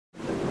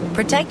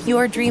Protect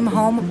your dream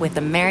home with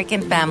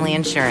American Family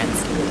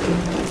Insurance.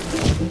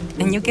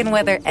 And you can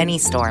weather any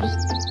storm.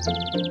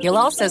 You'll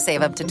also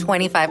save up to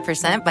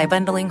 25% by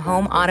bundling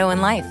home, auto,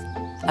 and life.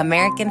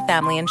 American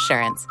Family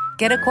Insurance.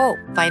 Get a quote.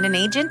 Find an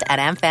agent at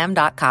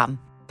amfam.com.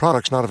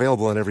 Products not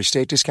available in every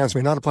state. Discounts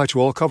may not apply to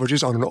all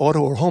coverages on an auto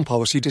or home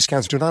policy.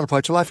 Discounts do not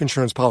apply to life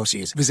insurance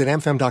policies. Visit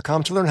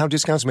amfam.com to learn how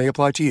discounts may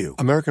apply to you.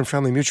 American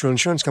Family Mutual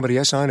Insurance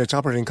Company SI and its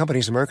operating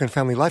companies, American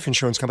Family Life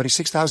Insurance Company,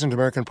 6000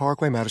 American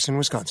Parkway, Madison,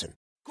 Wisconsin.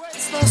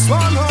 Questo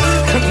suono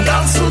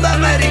dal Sud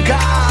America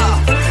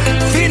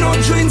fino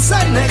giù in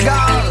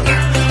Senegal,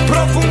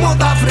 profumo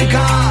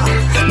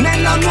d'Africa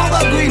nella Nuova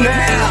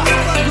Guinea,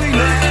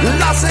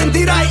 la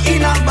sentirai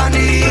in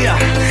Albania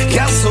che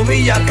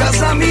assomiglia a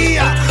casa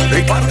mia,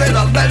 riparte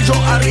dal Belgio,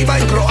 arriva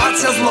in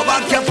Croazia,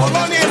 Slovacchia,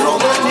 Polonia e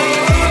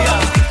Romania.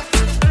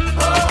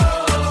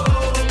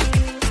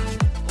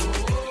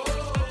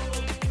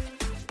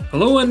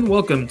 Hello and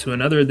welcome to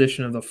another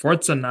edition of the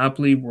Forza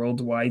Napoli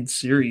Worldwide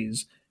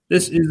Series.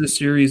 This is a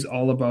series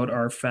all about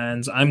our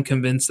fans. I'm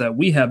convinced that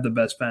we have the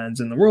best fans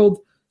in the world,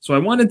 so I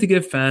wanted to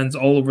give fans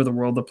all over the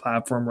world a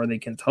platform where they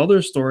can tell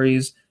their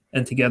stories,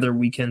 and together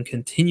we can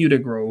continue to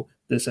grow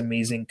this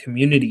amazing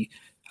community.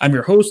 I'm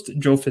your host,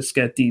 Joe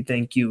Fischetti.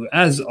 Thank you,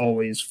 as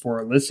always,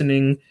 for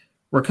listening.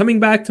 We're coming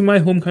back to my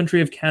home country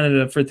of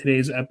Canada for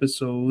today's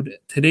episode.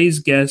 Today's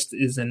guest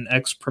is an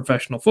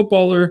ex-professional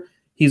footballer.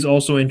 He's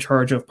also in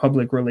charge of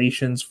public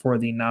relations for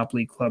the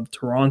Napoli Club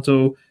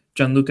Toronto.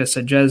 Gianluca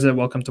Saggese,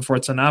 welcome to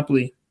Forza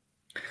Napoli.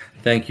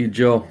 Thank you,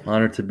 Joe.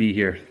 Honored to be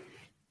here.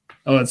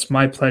 Oh, it's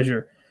my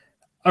pleasure.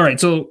 All right,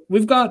 so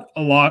we've got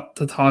a lot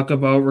to talk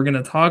about. We're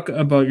going to talk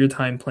about your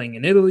time playing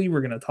in Italy. We're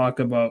going to talk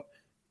about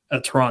a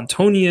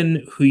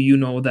Torontonian who you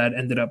know that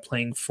ended up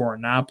playing for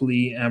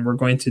Napoli, and we're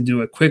going to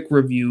do a quick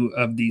review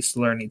of the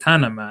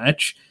Salernitana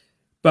match.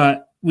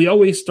 But we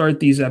always start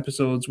these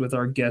episodes with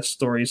our guest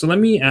story. So let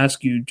me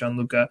ask you,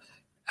 Gianluca,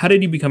 how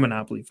did you become a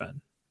Napoli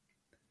fan?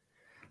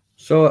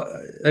 So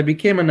I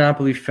became a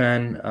Napoli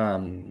fan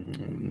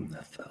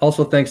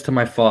also thanks to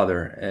my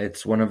father.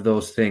 It's one of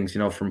those things,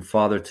 from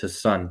father to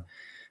son,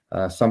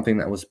 something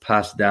that was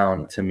passed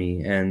down to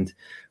me. And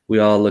we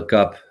all look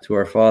up to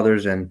our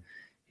fathers, and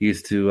he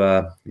used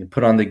to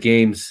put on the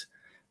games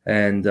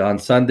and on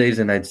Sundays,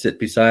 and I'd sit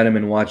beside him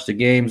and watch the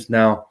games.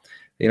 Now,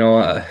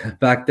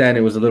 back then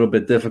it was a little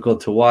bit difficult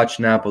to watch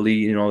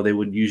Napoli. They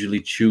would usually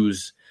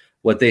choose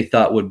what they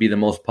thought would be the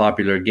most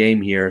popular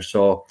game here.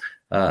 So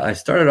I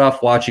started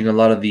off watching a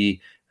lot of the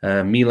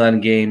Milan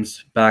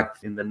games back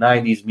in the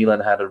 90s. Milan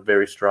had a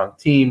very strong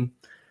team,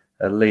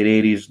 late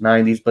 80s,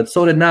 90s, but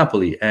so did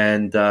Napoli.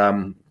 And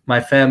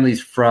my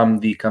family's from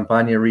the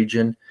Campania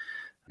region.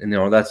 And,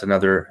 that's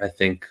another, I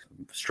think,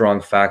 strong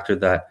factor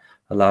that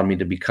allowed me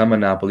to become a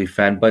Napoli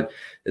fan. But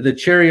the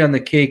cherry on the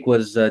cake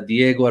was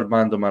Diego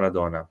Armando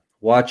Maradona.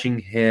 Watching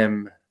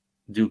him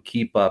do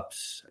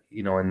keep-ups,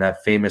 in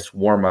that famous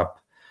warm-up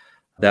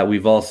that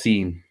we've all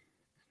seen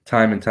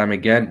time and time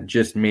again,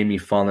 just made me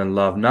fall in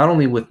love, not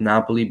only with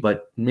Napoli,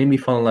 but made me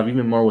fall in love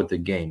even more with the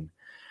game.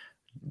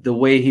 The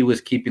way he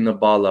was keeping the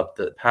ball up,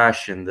 the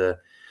passion,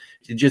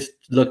 it just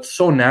looked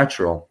so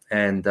natural.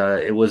 And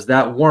it was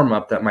that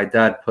warm-up that my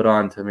dad put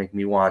on to make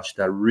me watch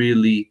that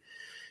really,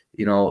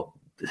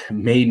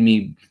 made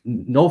me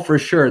know for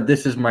sure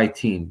this is my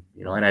team,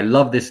 and I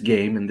love this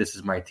game and this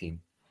is my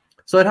team.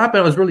 So it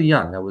happened. I was really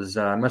young.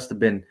 I must have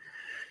been,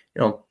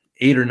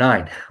 8 or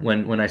 9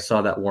 when I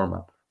saw that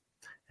warm-up.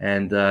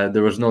 And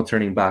there was no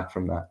turning back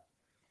from that.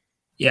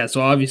 Yeah,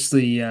 so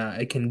obviously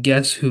I can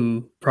guess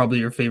who probably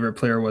your favorite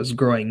player was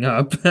growing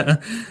up.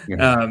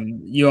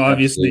 You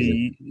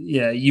obviously,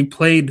 you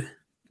played,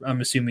 I'm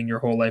assuming, your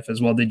whole life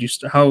as well.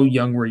 How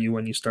young were you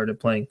when you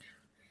started playing?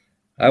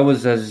 I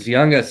was as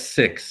young as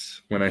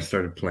 6 when I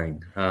started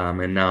playing.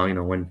 And now,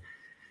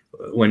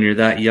 when you're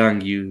that young,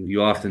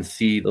 you often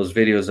see those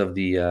videos of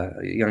the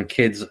young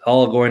kids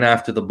all going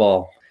after the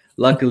ball.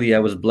 Luckily, I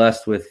was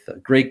blessed with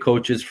great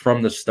coaches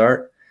from the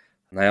start.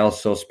 And I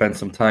also spent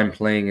some time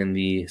playing in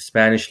the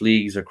Spanish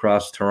leagues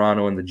across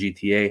Toronto and the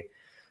GTA.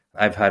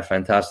 I've had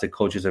fantastic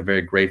coaches. I'm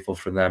very grateful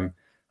for them.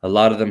 A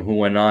lot of them who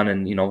went on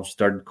and,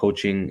 started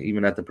coaching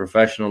even at the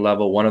professional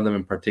level. One of them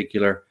in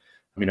particular,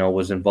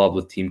 was involved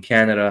with Team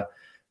Canada.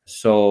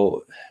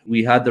 So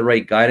we had the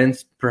right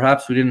guidance.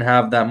 Perhaps we didn't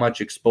have that much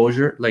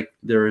exposure like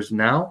there is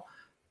now,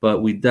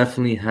 but we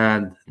definitely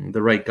had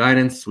the right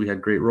guidance. We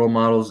had great role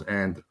models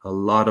and a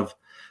lot of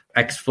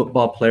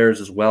ex-football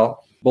players as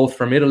well, both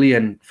from Italy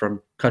and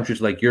from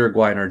countries like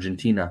Uruguay and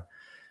Argentina.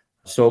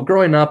 So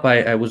growing up,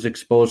 I was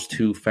exposed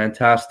to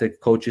fantastic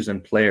coaches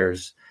and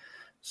players.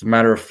 As a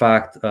matter of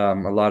fact, a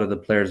lot of the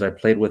players I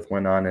played with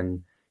went on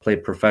and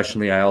played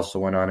professionally. I also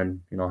went on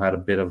and, had a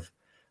bit of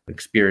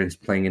experience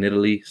playing in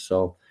Italy.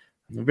 So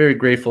I'm very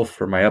grateful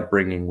for my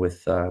upbringing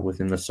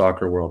within the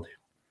soccer world.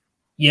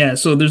 Yeah,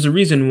 so there's a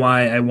reason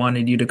why I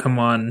wanted you to come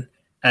on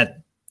at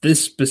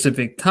this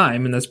specific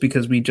time, and that's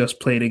because we just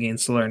played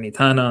against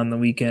Salernitana on the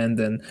weekend,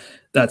 and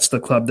that's the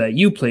club that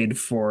you played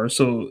for.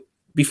 So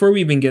before we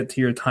even get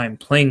to your time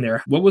playing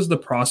there, what was the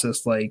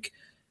process like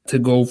to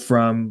go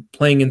from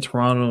playing in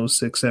Toronto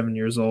 6-7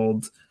 years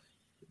old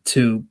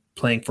to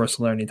playing for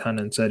Salernitana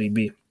in Serie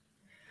B?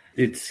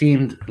 It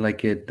seemed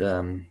like it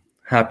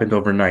happened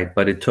overnight,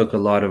 but it took a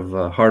lot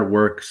of hard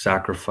work,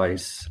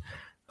 sacrifice,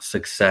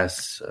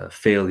 success,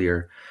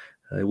 failure.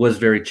 It was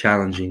very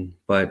challenging,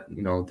 but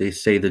they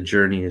say the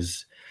journey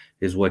is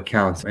what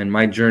counts. And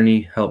my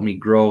journey helped me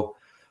grow.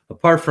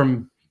 Apart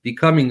from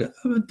becoming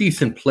a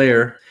decent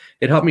player,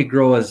 it helped me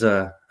grow as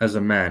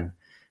a man.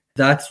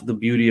 That's the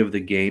beauty of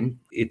the game.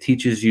 It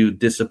teaches you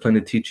discipline.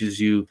 It teaches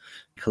you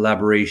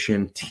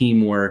collaboration,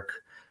 teamwork.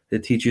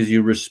 It teaches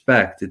you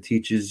respect. It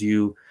teaches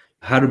you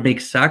how to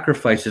make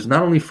sacrifices,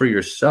 not only for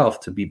yourself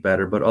to be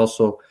better, but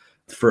also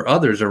for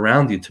others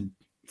around you to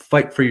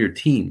fight for your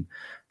team.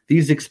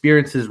 These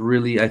experiences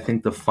really, I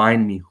think,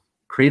 defined me,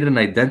 created an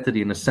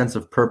identity and a sense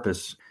of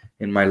purpose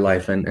in my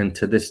life. And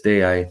to this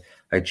day,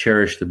 I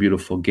cherish the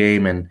beautiful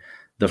game and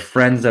the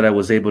friends that I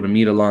was able to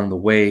meet along the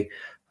way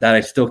that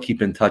I still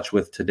keep in touch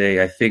with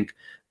today. I think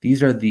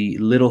these are the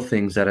little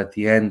things that at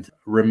the end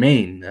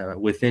remain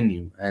within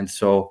you. And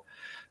so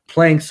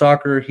playing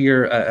soccer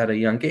here at a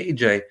young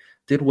age, I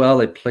did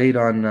well. I played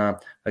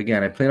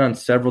on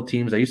several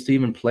teams. I used to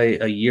even play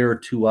a year or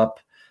two up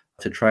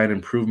to try and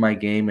improve my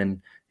game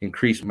and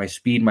increase my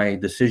speed, my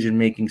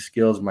decision-making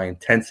skills, my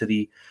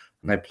intensity.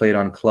 And I played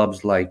on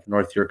clubs like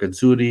North York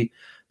Azzurri,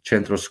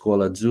 Centro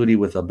Scuola Azzurri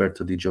with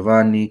Alberto Di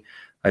Giovanni.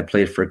 I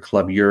played for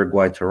Club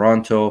Uruguay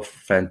Toronto,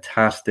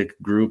 fantastic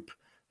group,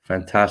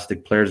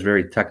 fantastic players,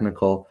 very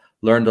technical.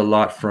 Learned a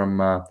lot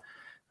from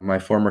my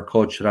former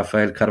coach,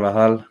 Rafael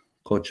Carvajal,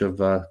 coach of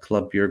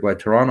Club Uruguay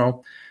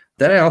Toronto.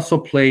 Then I also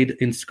played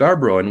in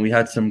Scarborough, and we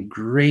had some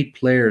great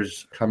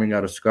players coming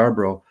out of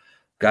Scarborough.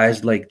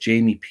 Guys like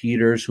Jamie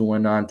Peters, who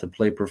went on to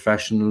play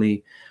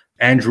professionally,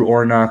 Andrew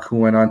Ornock, who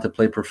went on to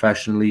play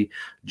professionally,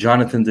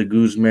 Jonathan de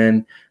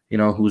Guzman,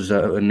 who's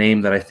a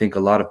name that I think a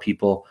lot of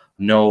people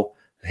know,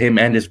 him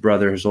and his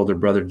brother, his older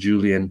brother,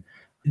 Julian.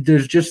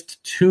 There's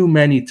just too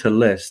many to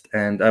list.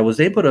 And I was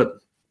able to,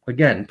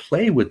 again,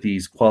 play with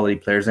these quality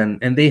players, and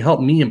they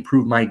helped me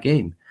improve my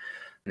game.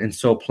 And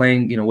so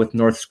playing, with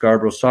North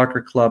Scarborough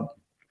Soccer Club,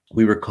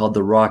 we were called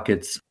the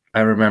Rockets. I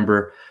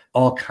remember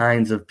all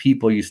kinds of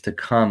people used to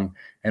come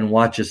and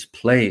watch us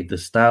play. The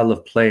style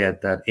of play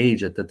at that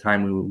age, at the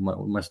time, we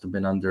must have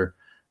been under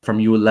from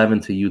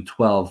U11 to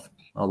U12,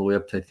 all the way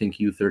up to, I think,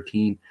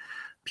 U13.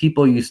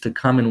 People used to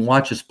come and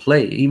watch us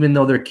play, even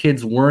though their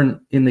kids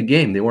weren't in the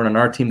game. They weren't on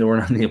our team. They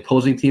weren't on the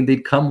opposing team.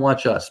 They'd come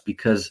watch us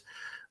because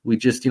we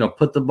just,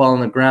 put the ball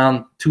on the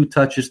ground, 2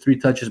 touches, 3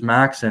 touches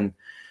max. And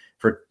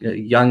for a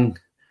young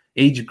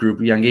age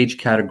group, a young age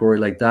category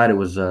like that, it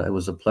was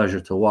a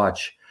pleasure to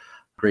watch.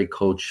 Great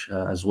coach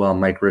as well,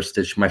 Mike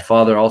Ristich. My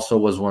father also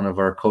was one of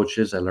our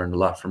coaches. I learned a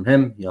lot from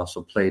him. He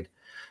also played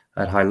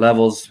at high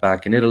levels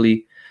back in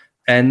Italy.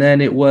 And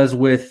then it was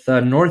with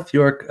North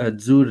York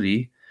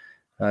Azzurri.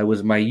 It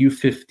was my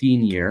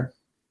U15 year.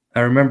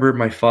 I remember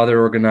my father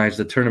organized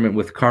a tournament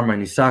with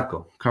Carmine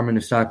Isacco. Carmine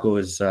Isacco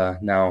is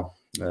now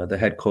the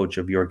head coach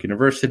of York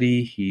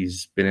University.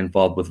 He's been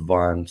involved with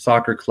Vaughan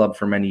Soccer Club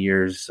for many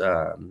years.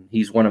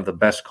 He's one of the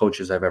best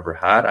coaches I've ever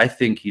had. I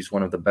think he's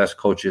one of the best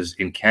coaches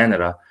in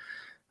Canada.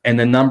 And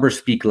the numbers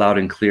speak loud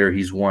and clear.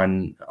 He's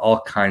won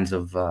all kinds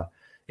of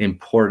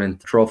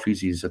important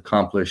trophies. He's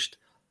accomplished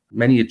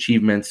many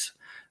achievements,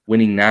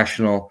 winning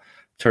national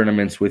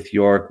tournaments with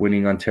York,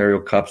 winning Ontario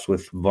Cups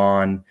with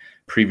Vaughan,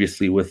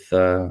 previously with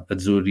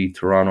Azzurri,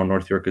 Toronto,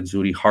 North York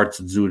Azzurri, Hearts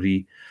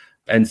Azzurri.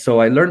 And so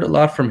I learned a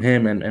lot from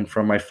him and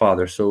from my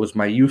father. So it was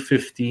my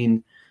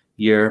U15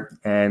 year,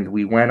 and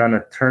we went on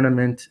a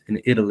tournament in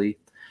Italy.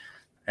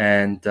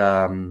 And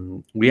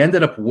we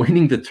ended up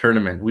winning the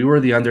tournament. We were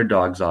the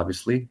underdogs,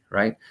 obviously,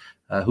 right?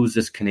 Who's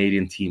this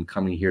Canadian team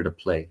coming here to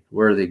play?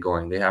 Where are they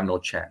going? They have no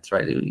chance,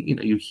 right?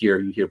 You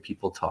hear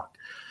people talk.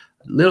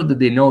 Little did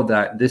they know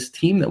that this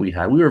team that we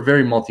had, we were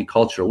very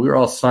multicultural. We were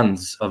all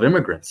sons of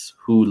immigrants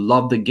who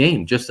loved the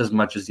game just as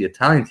much as the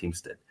Italian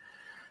teams did.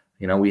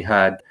 We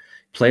had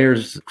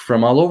players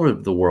from all over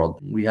the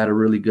world. We had a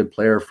really good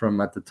player from,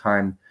 at the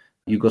time,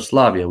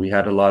 Yugoslavia. We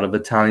had a lot of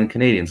Italian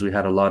Canadians. We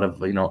had a lot of,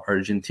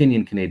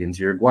 Argentinian Canadians,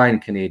 Uruguayan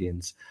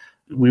Canadians.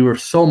 We were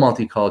so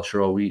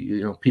multicultural.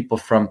 We, people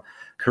from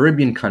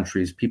Caribbean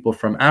countries, people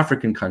from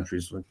African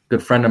countries. A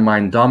good friend of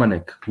mine,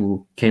 Dominic,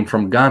 who came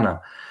from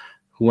Ghana,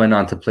 who went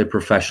on to play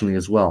professionally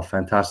as well.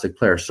 Fantastic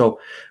player. So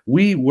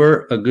we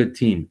were a good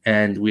team,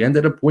 and we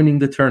ended up winning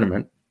the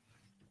tournament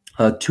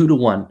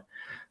 2-1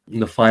 in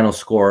the final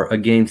score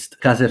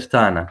against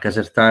Casertana.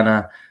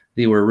 Casertana,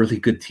 they were a really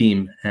good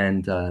team,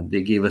 and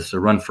they gave us a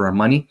run for our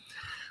money.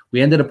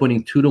 We ended up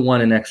winning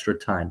 2-1 in extra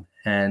time.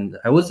 And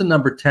I was the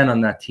number 10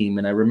 on that team.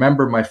 And I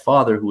remember my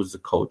father, who was the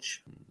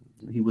coach,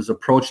 he was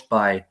approached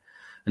by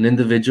an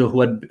individual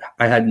who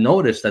I had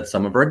noticed at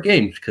some of our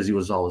games because he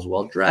was always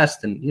well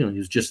dressed, and he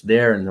was just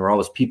there, and there were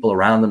always people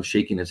around him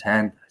shaking his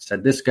hand. I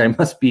said, this guy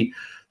must be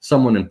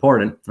someone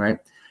important, right?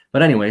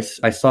 But anyways,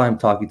 I saw him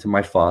talking to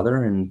my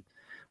father, and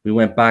we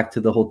went back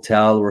to the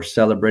hotel. We're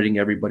celebrating.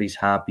 Everybody's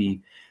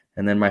happy.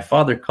 And then my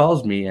father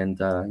calls me and,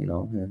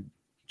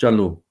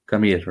 Gianluca,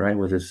 come here, right,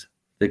 with his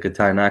thick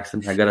Italian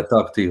accent. I got to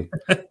talk to you.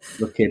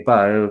 Okay,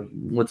 pa,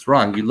 what's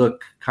wrong? You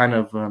look kind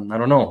of, I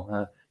don't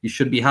know. You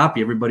should be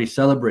happy. Everybody's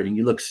celebrating.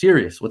 You look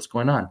serious. What's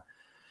going on?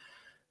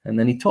 And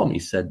then he told me, he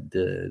said,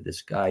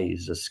 this guy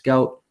is a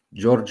scout,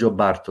 Giorgio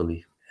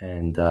Bartoli.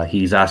 And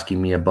he's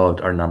asking me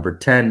about our number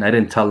 10. I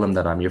didn't tell him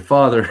that I'm your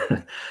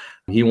father.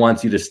 He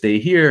wants you to stay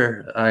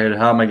here.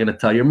 How am I going to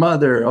tell your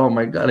mother? Oh,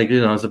 my God. It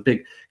was a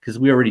big, because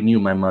we already knew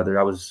my mother.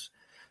 I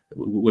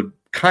would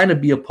kind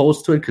of be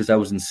opposed to it because I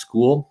was in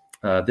school.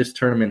 This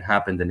tournament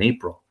happened in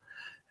April.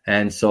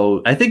 And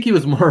so I think he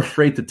was more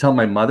afraid to tell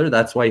my mother.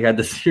 That's why he had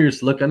the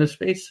serious look on his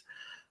face.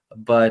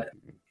 But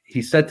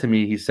he said to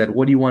me,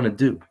 what do you want to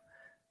do?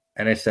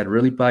 And I said,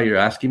 really, Pa, you're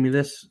asking me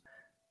this?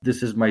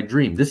 This is my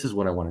dream. This is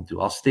what I want to do.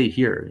 I'll stay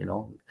here.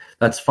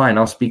 That's fine.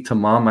 I'll speak to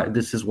Mom.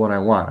 This is what I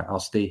want. I'll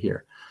stay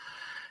here.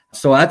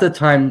 So at the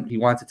time, he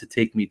wanted to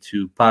take me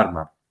to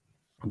Parma.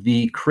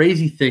 The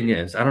crazy thing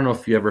is, I don't know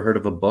if you ever heard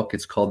of a book.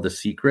 It's called The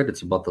Secret.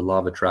 It's about the law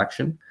of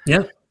attraction.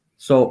 Yeah.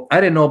 So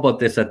I didn't know about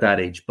this at that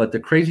age. But the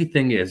crazy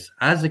thing is,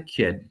 as a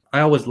kid,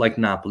 I always liked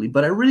Napoli,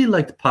 but I really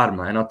liked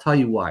Parma. And I'll tell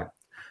you why.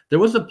 There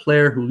was a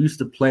player who used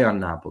to play on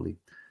Napoli.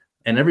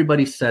 And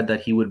everybody said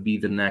that he would be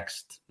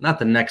not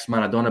the next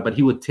Maradona, but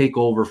he would take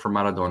over for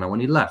Maradona when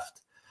he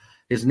left.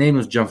 His name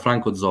was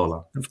Gianfranco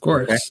Zola. Of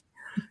course. Okay?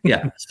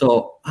 Yeah.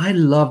 So I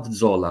loved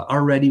Zola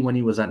already when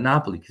he was at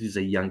Napoli because he's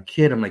a young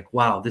kid. I'm like,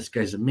 wow, this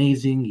guy's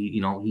amazing.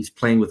 He's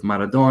playing with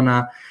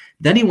Maradona.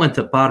 Then he went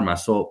to Parma.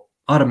 So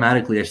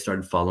automatically I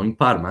started following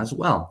Parma as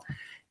well.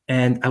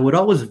 And I would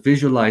always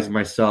visualize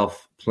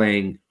myself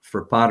playing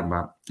for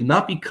Parma,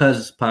 not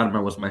because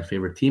Parma was my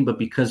favorite team, but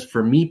because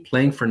for me,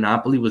 playing for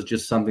Napoli was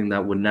just something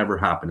that would never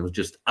happen. It was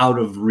just out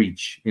of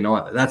reach.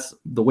 That's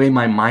the way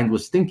my mind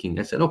was thinking.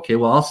 I said, okay,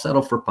 well, I'll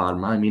settle for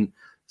Parma. I mean,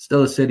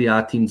 still a Serie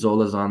A team,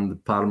 Zola's on the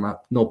Parma,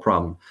 no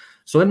problem.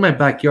 So in my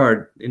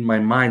backyard, in my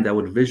mind, I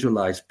would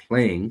visualize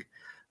playing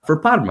for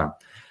Parma.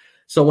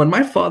 So when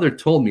my father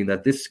told me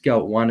that this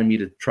scout wanted me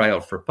to try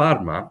out for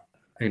Parma,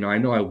 I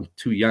know I was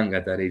too young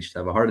at that age to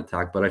have a heart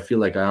attack, but I feel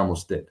like I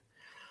almost did.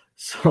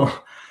 So,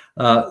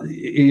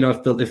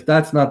 if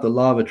that's not the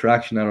law of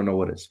attraction, I don't know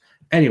what is.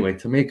 Anyway,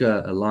 to make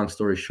a long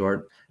story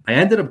short, I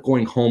ended up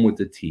going home with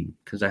the team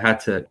because I had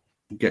to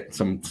get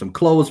some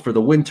clothes for the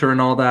winter and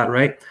all that,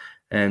 right?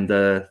 And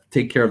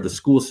take care of the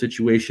school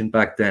situation.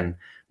 Back then,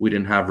 we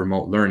didn't have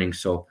remote learning,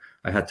 so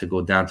I had to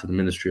go down to the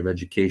Ministry of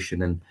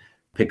Education and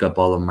pick up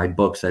all of my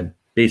books. I'd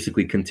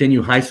basically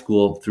continue high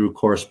school through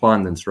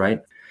correspondence,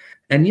 right?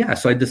 And yeah,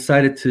 so I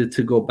decided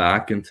to go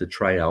back and to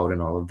try out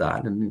and all of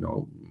that. And,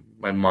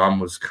 my mom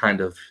was kind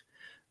of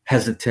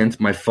hesitant.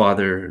 My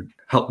father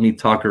helped me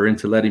talk her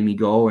into letting me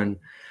go. And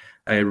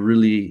I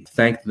really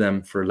thanked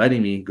them for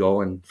letting me go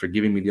and for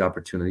giving me the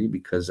opportunity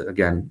because,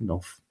 again,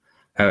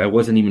 I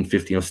wasn't even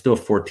 15. I was still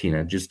 14.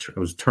 I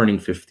was turning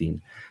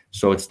 15.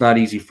 So it's not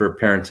easy for a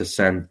parent to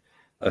send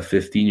a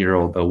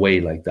 15-year-old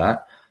away like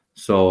that.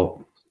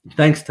 So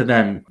thanks to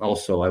them,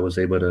 also, I was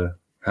able to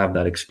have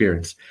that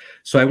experience.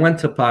 So I went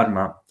to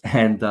Parma,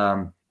 and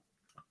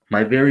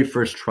my very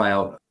first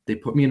tryout, they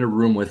put me in a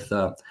room with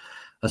a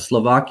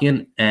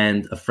Slovakian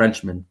and a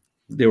Frenchman.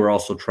 They were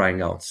also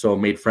trying out. So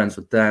made friends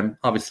with them.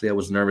 Obviously, I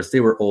was nervous. They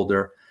were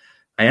older.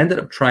 I ended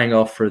up trying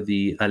out for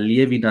the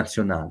Allievi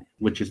Nazionali,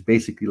 which is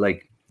basically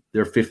like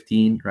they're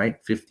 15, right?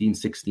 15,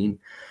 16.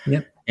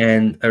 Yep.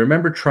 And I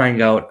remember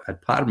trying out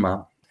at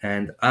Parma.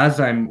 And as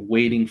I'm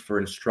waiting for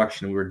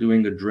instruction, we were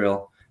doing a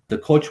drill. The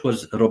coach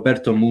was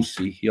Roberto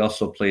Musi. He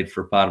also played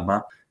for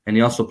Parma. And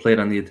he also played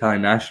on the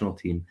Italian national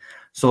team.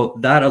 So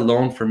that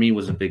alone for me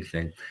was a big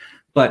thing.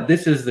 But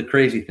this is the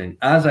crazy thing.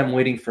 As I'm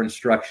waiting for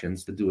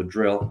instructions to do a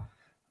drill,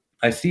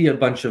 I see a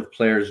bunch of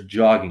players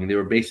jogging. They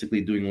were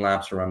basically doing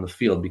laps around the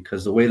field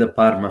because the way the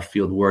Parma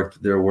field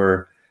worked, there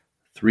were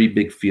 3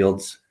 big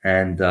fields.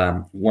 And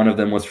one of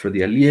them was for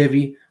the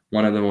Allievi,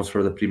 one of them was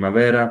for the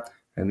Primavera,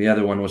 and the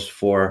other one was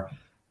for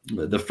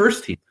the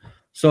first team.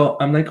 So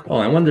I'm like, oh,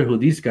 I wonder who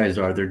these guys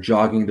are. They're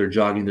jogging.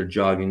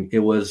 It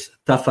was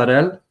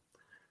Taffarel,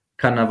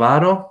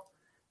 Cannavaro,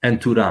 and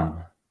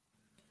Thuram.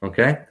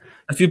 Okay.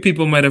 A few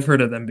people might have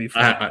heard of them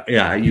before.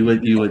 Yeah, you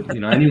would.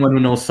 Anyone who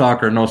knows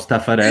soccer knows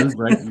Taffarel,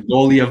 right?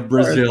 Goalie of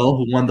Brazil,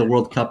 who won the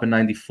World Cup in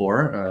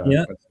 '94.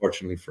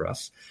 Unfortunately for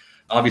us,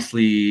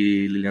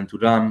 obviously Lilian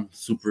Thuram,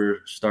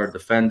 superstar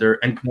defender,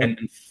 and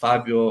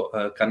Fabio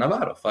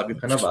Cannavaro. Fabio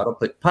Cannavaro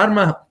played.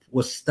 Parma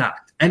was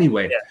stacked.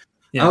 Anyway,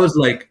 I was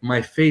like,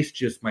 my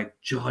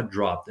jaw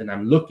dropped, and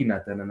I'm looking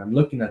at them,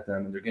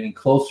 and they're getting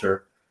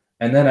closer,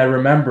 and then I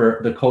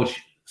remember the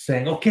coach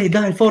saying, okay,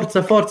 dai,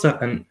 forza.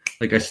 And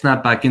like I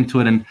snapped back into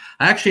it. And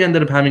I actually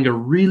ended up having a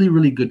really,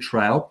 really good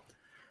trial,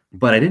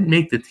 but I didn't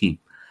make the team.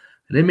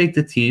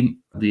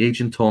 The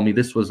agent told me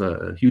this was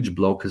a huge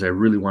blow because I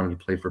really wanted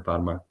to play for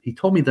Parma. He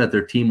told me that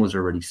their team was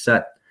already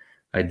set.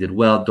 I did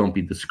well. Don't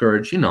be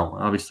discouraged.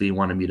 Obviously he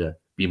wanted me to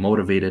be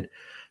motivated.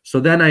 So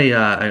then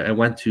I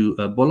went to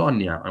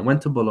Bologna.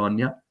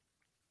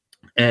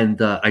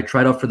 And I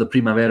tried out for the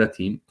Primavera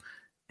team.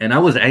 And I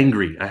was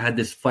angry. I had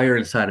this fire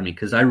inside of me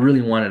because I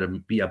really wanted to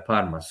be at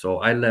Parma. So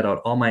I let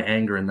out all my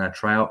anger in that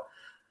tryout,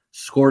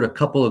 scored a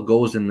couple of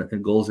goals in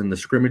the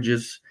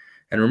scrimmages.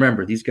 And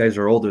remember, these guys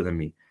are older than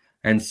me.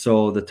 And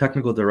so the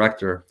technical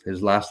director,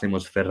 his last name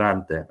was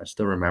Ferrante. I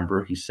still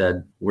remember. He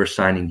said, "We're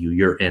signing you.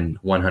 You're in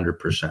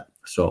 100%.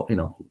 So, it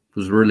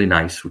was really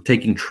nice. We're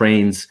taking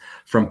trains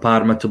from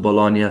Parma to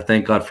Bologna.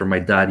 Thank God for my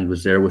dad. He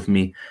was there with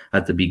me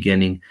at the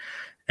beginning.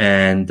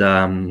 And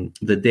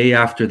the day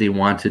after they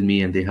wanted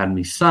me and they had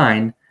me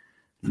sign,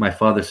 my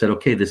father said,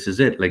 "Okay, this is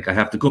it. Like, I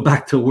have to go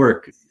back to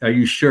work. Are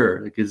you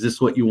sure? Like, is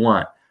this what you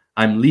want?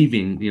 I'm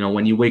leaving.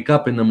 When you wake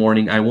up in the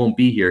morning, I won't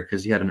be here,"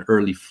 because he had an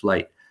early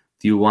flight.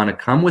 "Do you want to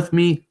come with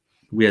me?"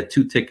 We had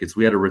 2 tickets.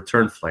 We had a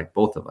return flight,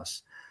 both of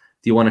us.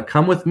 "Do you want to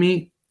come with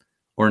me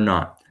or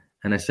not?"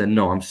 And I said,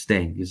 "No, I'm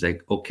staying." He's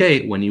like,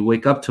 "Okay, when you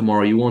wake up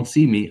tomorrow, you won't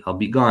see me. I'll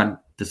be gone.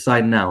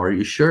 Decide now. Are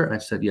you sure?" I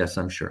said, "Yes,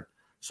 I'm sure."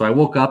 So I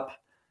woke up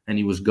and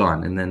he was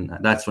gone. And then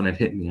that's when it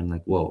hit me. I'm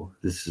like, whoa,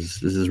 this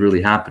is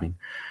really happening.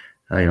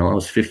 I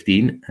was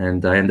 15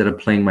 and I ended up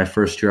playing my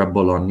first year at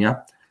Bologna.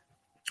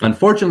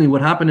 Unfortunately,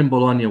 what happened in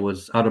Bologna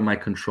was out of my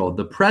control.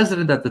 The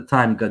president at the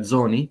time,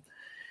 Gazzoni,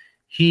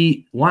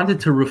 he wanted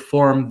to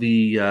reform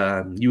the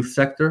youth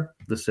sector,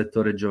 the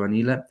settore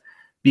giovanile,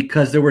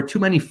 because there were too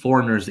many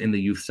foreigners in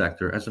the youth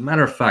sector. As a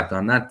matter of fact,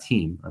 on that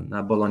team, on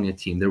that Bologna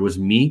team, there was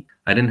me.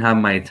 I didn't have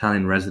my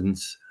Italian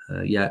residence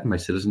yet, my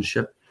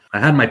citizenship. I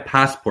had my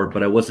passport,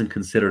 but I wasn't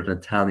considered an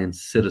Italian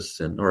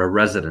citizen or a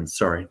resident,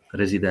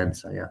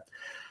 residenza, yeah.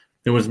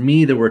 There was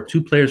me. There were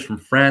 2 players from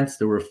France.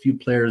 There were a few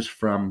players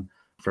from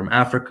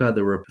Africa.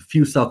 There were a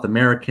few South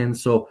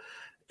Americans. So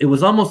it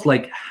was almost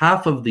like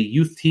half of the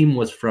youth team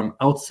was from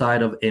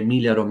outside of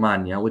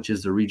Emilia-Romagna, which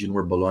is the region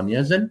where Bologna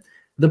is in.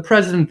 The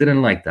president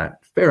didn't like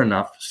that. Fair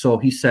enough. So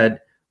he said,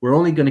 "We're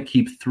only going to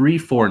keep 3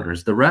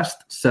 foreigners. The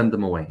rest, send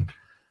them away."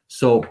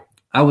 So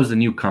I was a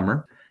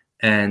newcomer,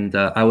 and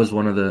I was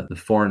one of the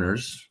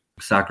foreigners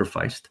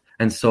sacrificed.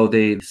 And so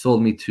they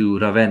sold me to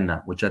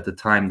Ravenna, which at the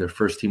time, their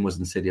first team was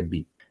in Serie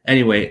B.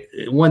 Anyway,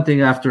 one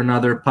thing after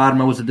another.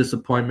 Parma was a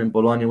disappointment.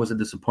 Bologna was a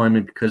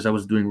disappointment because I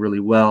was doing really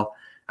well.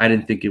 I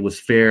didn't think it was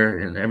fair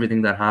and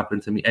everything that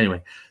happened to me.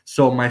 Anyway,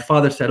 so my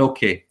father said,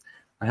 "Okay,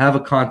 I have a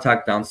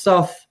contact down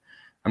south.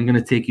 I'm going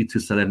to take you to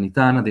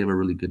Salernitana. They have a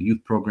really good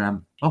youth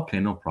program." Okay,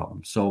 no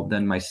problem. So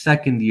then my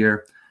second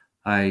year,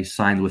 I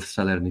signed with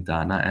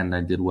Salernitana and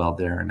I did well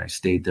there and I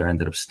stayed there,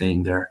 ended up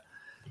staying there.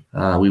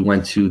 We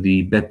went to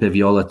the Beppe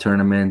Viola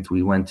tournament.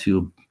 We went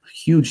to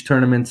huge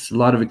tournaments, a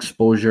lot of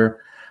exposure.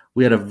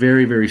 We had a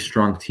very, very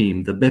strong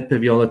team. The Beppe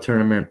Viola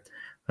tournament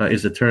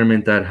is a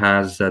tournament that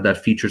has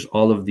that features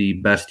all of the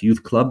best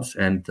youth clubs,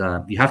 and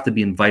you have to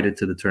be invited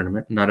to the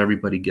tournament. Not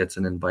everybody gets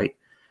an invite.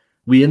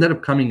 We ended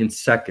up coming in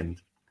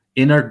second.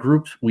 In our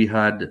group, we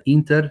had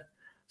Inter,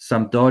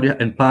 Sampdoria,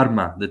 and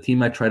Parma, the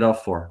team I tried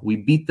out for. We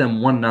beat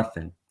them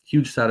 1-0.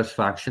 Huge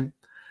satisfaction.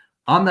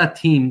 On that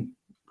team,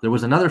 there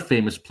was another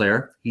famous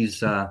player.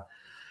 He's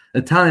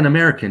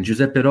Italian-American,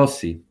 Giuseppe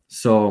Rossi.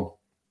 So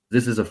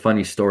this is a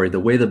funny story. The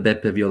way the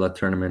Beppe Viola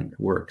tournament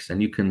works,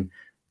 and you can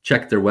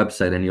check their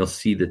website and you'll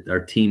see that our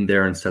team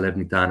there in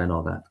Salernitana and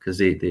all that, because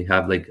they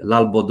have like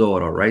l'Albo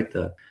d'Oro, right?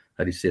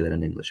 How do you say that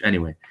in English?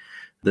 Anyway,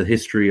 the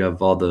history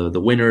of all the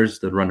winners,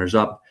 the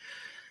runners-up.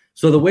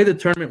 So the way the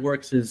tournament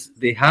works is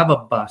they have a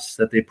bus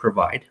that they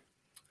provide.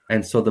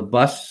 And so the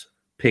bus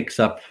picks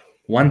up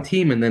one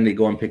team and then they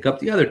go and pick up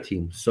the other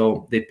team.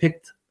 So they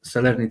picked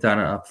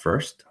Salernitana up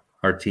first,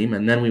 our team,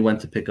 and then we went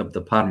to pick up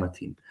the Parma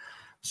team.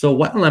 So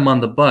while I'm on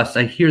the bus,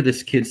 I hear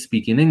this kid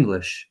speaking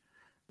English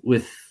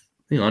with,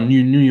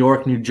 New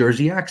York, New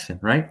Jersey accent,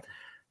 right?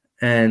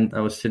 And I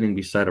was sitting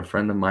beside a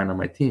friend of mine on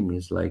my team.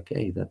 He's like,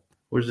 "Hey,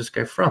 where's this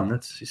guy from?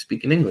 He's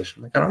speaking English."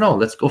 I'm like, "I don't know.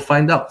 Let's go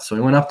find out." So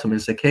I went up to him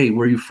and he's like, "Hey,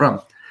 where are you from?"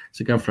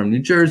 He's like, "I'm from New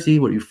Jersey.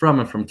 Where are you from?"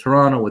 "I'm from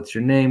Toronto. What's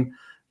your name?"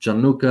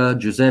 "Gianluca."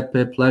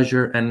 "Giuseppe."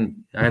 "Pleasure." And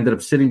I ended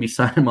up sitting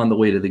beside him on the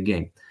way to the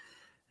game.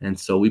 And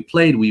so we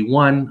played. We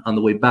won. On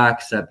the way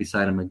back, sat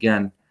beside him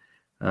again.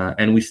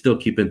 And we still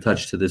keep in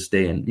touch to this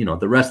day. And,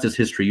 the rest is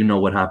history. You know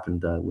what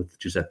happened with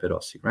Giuseppe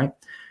Rossi, right?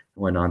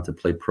 Went on to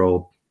play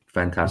pro.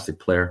 Fantastic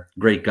player.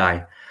 Great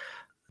guy.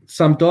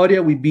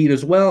 Sampdoria we beat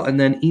as well. And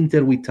then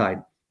Inter we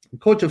tied. The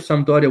coach of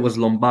Sampdoria was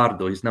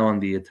Lombardo. He's now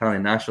on the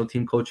Italian national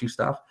team coaching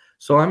staff.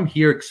 So I'm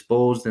here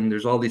exposed, and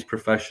there's all these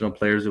professional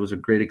players. It was a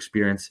great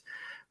experience.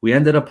 We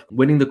ended up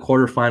winning the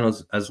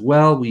quarterfinals as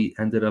well. We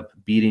ended up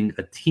beating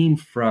a team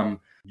from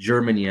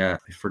Germany. I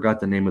forgot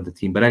the name of the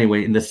team. But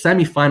anyway, in the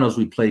semifinals,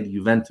 we played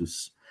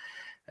Juventus.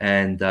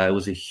 And it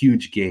was a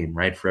huge game,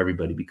 right, for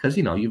everybody. Because,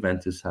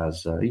 Juventus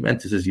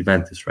is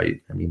Juventus,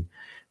 right? I mean,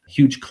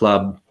 huge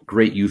club,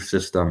 great youth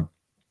system.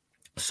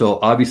 So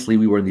obviously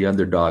we were the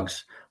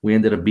underdogs. We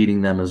ended up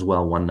beating them as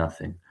well, 1-0. I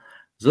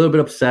was a little bit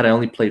upset. I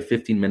only played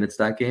 15 minutes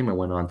that game. I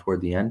went on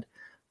toward the end.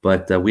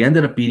 But we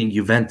ended up beating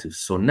Juventus.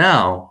 So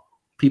now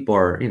people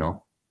are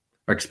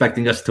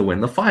expecting us to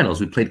win the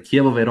finals. We played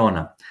Chievo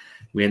Verona.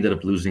 We ended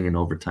up losing in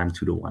overtime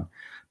 2-1.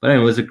 But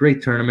anyway, it was a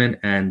great tournament.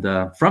 And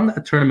from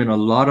that tournament, a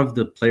lot of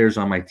the players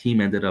on my team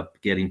ended up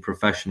getting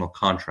professional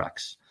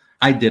contracts.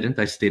 I didn't.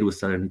 I stayed with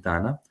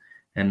Salernitana.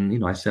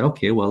 And, I said,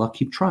 okay, well, I'll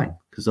keep trying,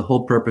 because the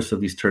whole purpose of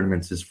these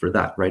tournaments is for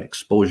that, right?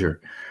 Exposure.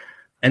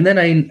 And then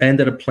I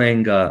ended up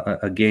playing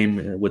a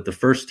game with the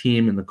first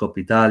team in the Coppa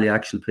Italia. I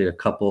actually played a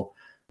couple,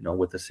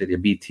 with the Serie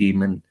B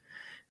team. And,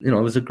 it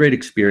was a great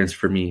experience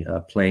for me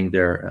playing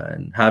there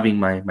and having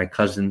my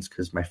cousins,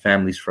 because my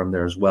family's from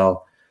there as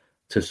well,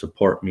 to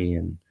support me.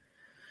 And,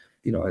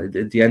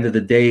 at the end of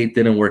the day, it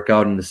didn't work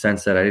out in the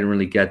sense that I didn't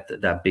really get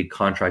that big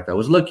contract I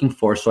was looking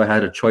for. So I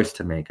had a choice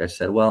to make. I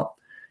said, well,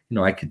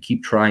 I could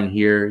keep trying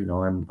here.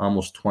 I'm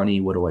almost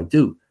 20. What do I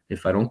do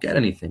if I don't get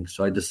anything?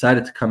 So I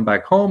decided to come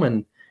back home,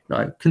 and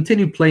I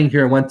continued playing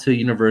here. I went to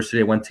university.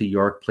 I went to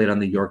York, played on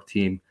the York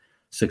team,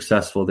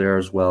 successful there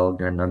as well,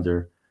 again,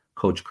 under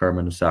Coach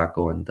Carmen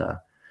Osako. And,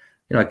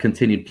 I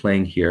continued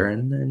playing here,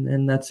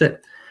 and that's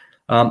it.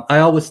 I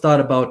always thought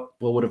about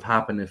what would have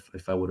happened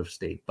if I would have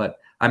stayed. But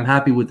I'm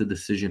happy with the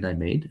decision I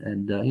made.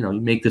 And, you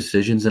make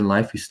decisions in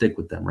life, you stick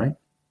with them, right?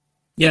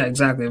 Yeah,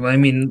 exactly. I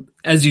mean,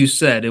 as you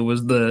said, it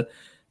was the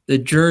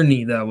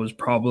journey that was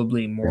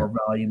probably more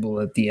valuable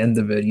at the end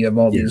of it. You have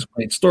all these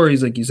great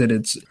stories. Like you said,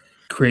 it's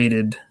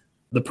created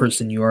the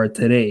person you are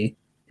today.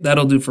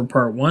 That'll do for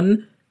part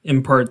one.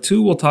 In part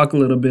two, we'll talk a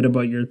little bit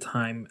about your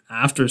time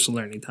after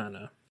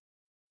Salernitana.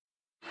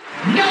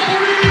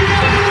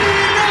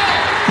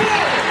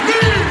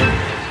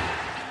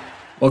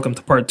 Welcome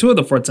to part two of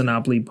the Forza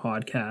Napoli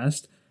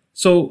podcast.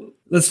 So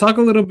let's talk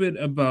a little bit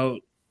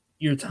about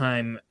your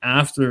time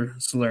after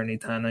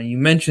Salernitana. You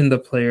mentioned the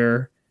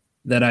player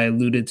that I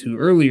alluded to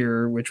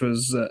earlier, which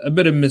was a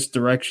bit of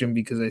misdirection,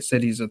 because I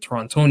said he's a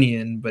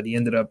Torontonian, but he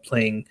ended up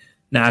playing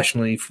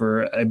nationally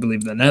for, I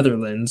believe, the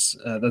Netherlands.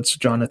 That's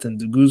Jonathan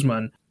de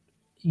Guzman.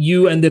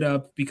 You ended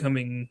up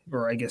becoming,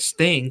 or I guess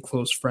staying,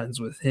 close friends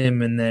with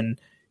him, and then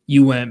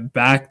you went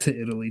back to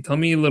Italy. Tell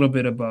me a little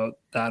bit about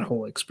that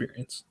whole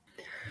experience.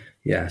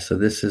 Yeah, so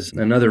this is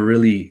another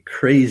really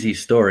crazy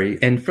story.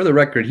 And for the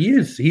record, he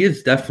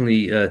is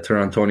definitely a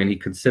Torontonian. He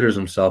considers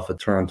himself a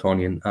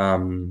Torontonian.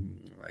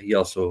 He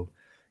also,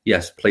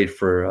 played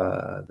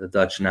for the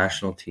Dutch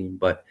national team,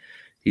 but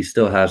he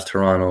still has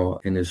Toronto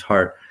in his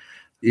heart.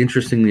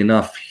 Interestingly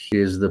enough, he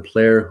is the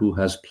player who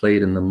has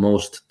played in the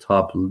most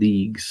top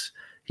leagues.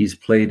 He's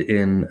played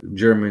in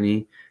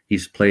Germany.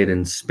 He's played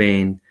in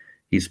Spain.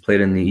 He's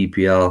played in the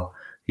EPL.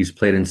 He's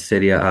played in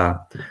Serie A.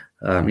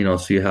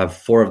 So you have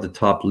 4 of the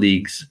top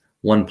leagues,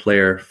 1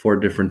 player, 4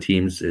 different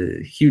teams,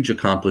 a huge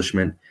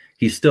accomplishment.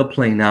 He's still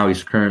playing now.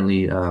 He's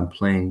currently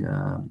playing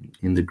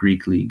in the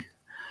Greek league.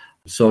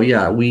 So,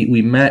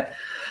 we met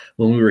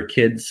when we were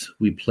kids.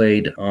 We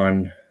played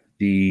on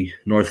the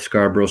North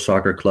Scarborough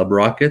Soccer Club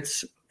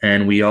Rockets,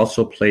 and we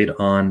also played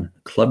on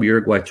Club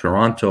Uruguay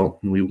Toronto.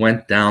 And we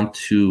went down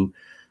to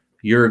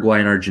Uruguay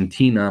and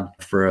Argentina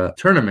for a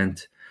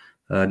tournament,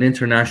 an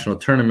international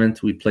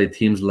tournament. We played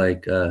teams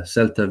like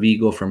Celta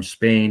Vigo from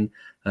Spain,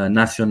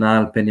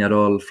 Nacional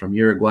Peñarol from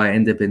Uruguay,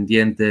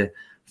 Independiente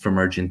from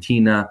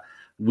Argentina.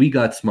 We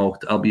got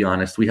smoked, I'll be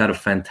honest. We had a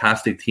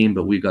fantastic team,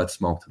 but we got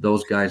smoked.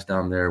 Those guys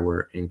down there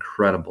were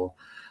incredible.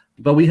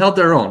 But we held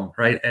our own,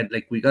 right? And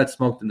we got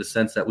smoked in the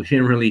sense that we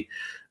didn't really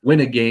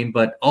win a game,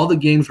 but all the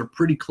games were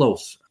pretty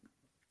close.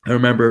 I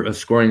remember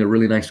scoring a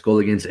really nice goal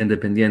against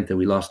Independiente.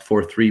 We lost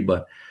 4-3,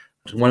 but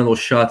one of those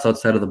shots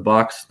outside of the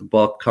box, the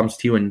ball comes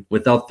to you, and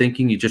without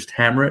thinking, you just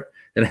hammer it.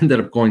 It ended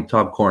up going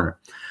top corner.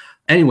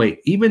 Anyway,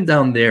 even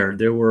down there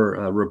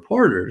were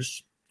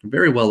reporters,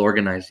 very well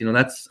organized.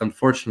 That's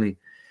unfortunately,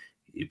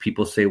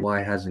 people say,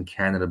 why hasn't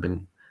Canada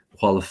been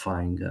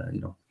qualifying,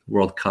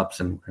 World Cups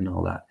and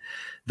all that?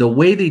 The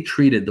way they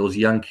treated those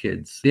young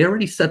kids, they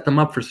already set them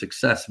up for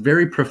success.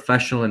 Very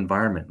professional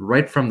environment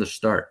right from the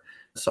start.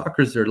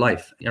 Soccer's their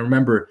life. I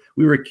remember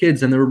we were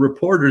kids and there were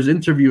reporters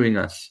interviewing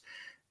us.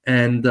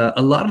 And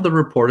a lot of the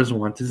reporters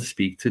wanted to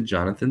speak to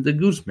Jonathan de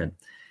Guzman.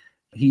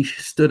 He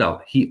stood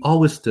out. He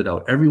always stood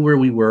out. Everywhere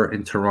we were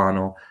in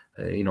Toronto,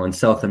 in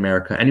South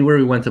America, anywhere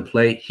we went to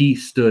play, he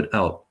stood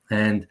out.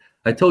 And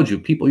I told you,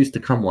 people used to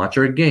come watch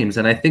our games.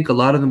 And I think a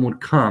lot of them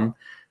would come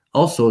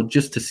also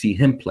just to see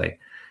him play.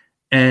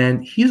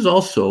 And he's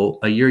also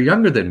a year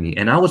younger than me.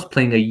 And I was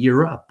playing a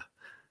year up,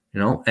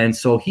 And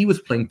so he was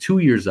playing 2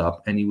 years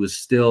up, and he was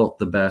still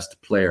the best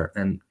player.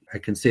 And I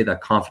can say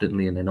that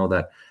confidently. And I know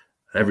that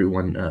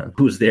everyone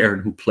who was there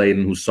and who played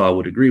and who saw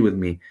would agree with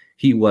me.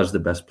 He was the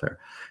best player.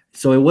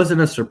 So it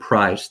wasn't a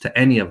surprise to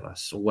any of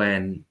us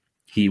when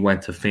he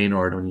went to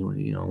Feyenoord, when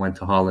he went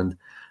to Holland,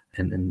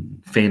 and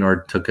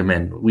Feyenoord took him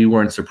in. We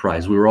weren't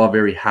surprised. We were all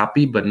very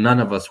happy, but none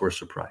of us were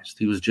surprised.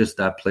 He was just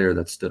that player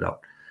that stood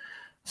out.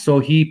 So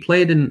he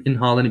played in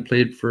Holland. He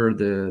played for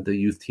the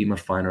youth team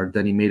of Feyenoord.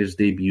 Then he made his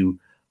debut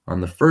on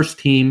the first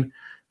team.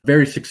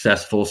 Very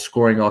successful,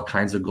 scoring all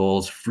kinds of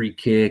goals, free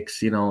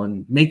kicks,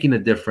 and making a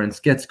difference.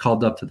 Gets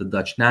called up to the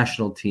Dutch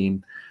national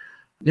team.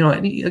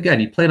 And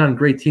he played on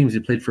great teams. He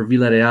played for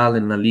Villarreal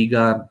in La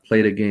Liga,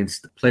 played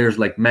against players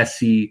like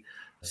Messi,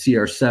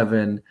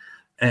 CR7.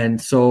 And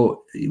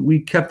so we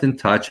kept in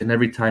touch. And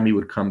every time he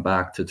would come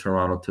back to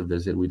Toronto to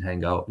visit, we'd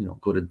hang out,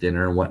 go to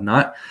dinner and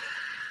whatnot.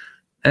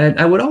 And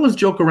I would always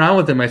joke around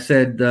with him. I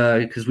said,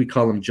 because we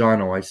call him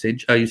Jono,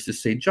 I used to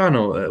say,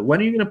 Jono, when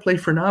are you going to play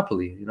for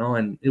Napoli?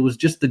 And it was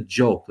just a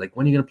joke. Like,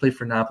 when are you going to play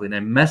for Napoli? And I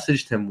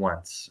messaged him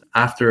once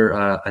after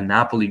a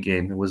Napoli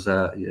game. It was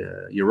a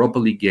Europa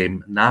League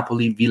game,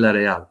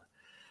 Napoli-Villarreal.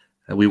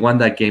 We won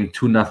that game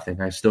 2-0.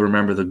 I still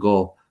remember the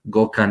goal.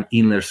 Gökhan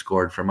Inler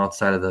scored from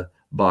outside of the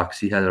box.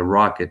 He had a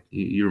rocket.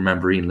 You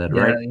remember Inler,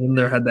 right? Yeah,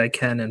 Inler had that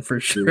cannon for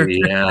sure.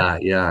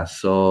 Yeah.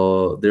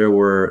 So there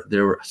were.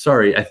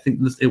 Sorry, I think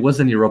it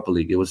wasn't Europa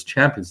League. It was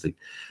Champions League.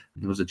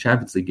 It was a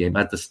Champions League game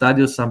at the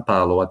Stadio San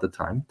Paolo at the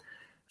time.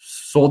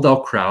 Sold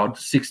out crowd,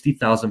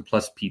 60,000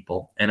 plus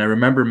people. And I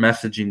remember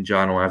messaging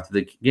Jono after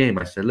the game.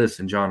 I said,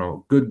 "Listen,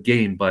 Jono, good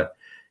game, but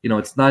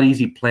it's not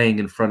easy playing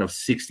in front of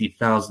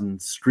 60,000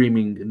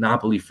 screaming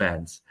Napoli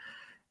fans."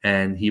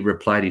 And he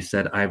replied, he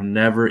said, "I've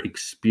never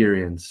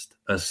experienced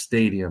a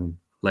stadium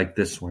like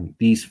this one.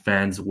 These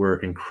fans were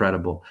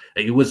incredible.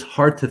 It was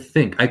hard to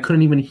think. I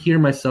couldn't even hear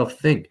myself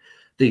think.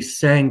 They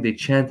sang, they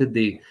chanted,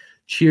 they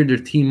cheered their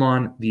team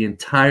on the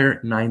entire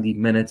 90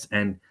 minutes.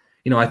 And,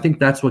 I think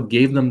that's what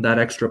gave them that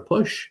extra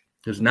push,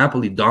 because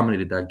Napoli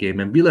dominated that game.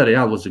 And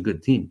Villarreal was a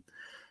good team.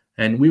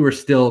 And we were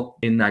still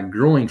in that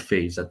growing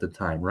phase at the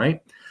time,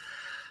 right?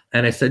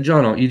 And I said,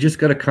 Jono, you just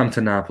got to come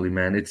to Napoli,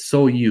 man. It's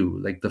so you,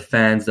 like the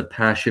fans, the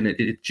passion.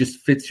 It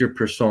just fits your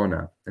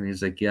persona. And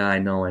he's like, yeah, I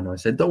know. I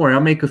said, don't worry. I'll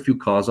make a few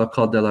calls. I'll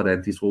call De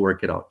Laurentiis. We'll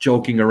work it out.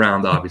 Joking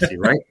around, obviously,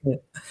 right?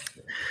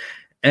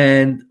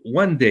 And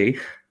one day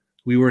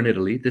we were in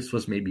Italy. This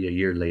was maybe a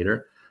year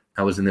later.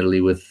 I was in Italy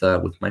with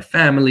my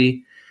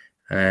family.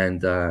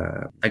 And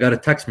I got a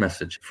text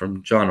message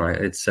from Jono.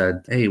 It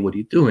said, hey, what are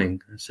you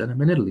doing? I said,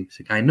 I'm in Italy. He's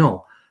like, I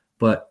know.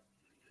 But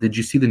did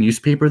you see the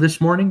newspaper this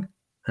morning?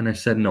 And I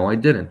said, no, I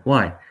didn't.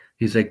 Why?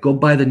 He's like, go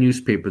buy the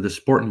newspaper, the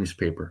sport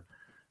newspaper.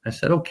 I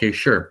said, okay,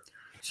 sure.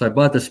 So I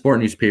bought the sport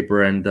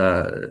newspaper, and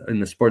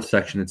in the sports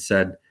section, it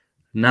said,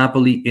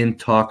 Napoli in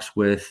talks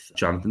with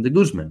Jonathan de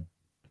Guzman.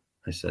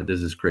 I said,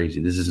 this is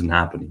crazy. This isn't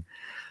happening.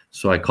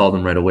 So I called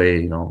him right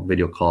away,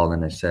 video call,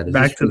 and I said, is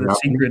back to the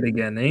secret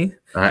again, eh?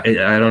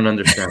 I don't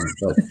understand.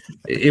 But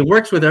it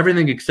works with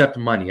everything except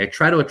money. I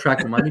try to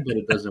attract money, but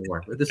it doesn't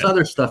work. With this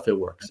other stuff, it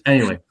works.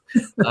 Anyway,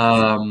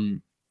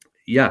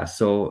 yeah,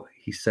 so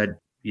he said,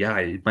 yeah,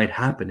 it might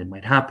happen. It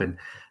might happen.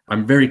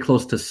 I'm very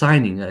close to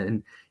signing.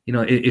 And,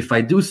 if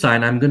I do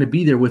sign, I'm going to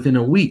be there within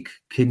a week.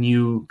 Can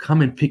you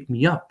come and pick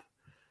me up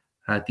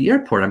at the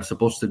airport? I'm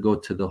supposed to go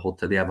to the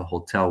hotel. They have a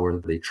hotel where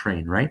they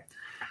train, right?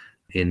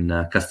 In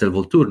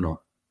Castelvolturno.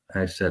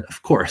 I said,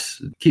 of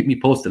course, keep me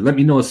posted. Let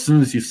me know as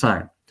soon as you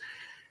sign.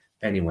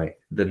 Anyway,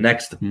 the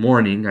next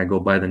morning, I go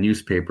buy the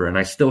newspaper, and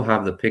I still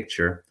have the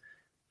picture.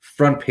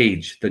 Front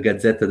page, the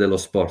Gazzetta dello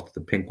Sport,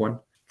 the pink one.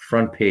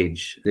 Front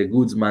page, De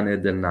Guzman e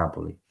del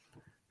Napoli.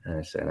 And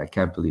I said, I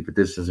can't believe it.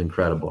 This is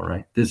incredible,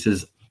 right? This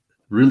is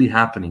really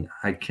happening.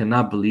 I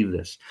cannot believe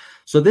this.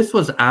 So this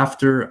was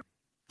after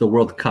the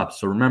World Cup.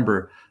 So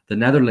remember, the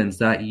Netherlands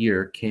that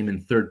year came in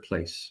third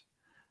place.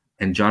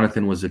 And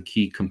Jonathan was a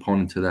key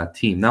component to that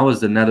team. That was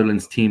the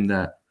Netherlands team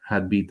that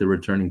had beat the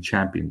returning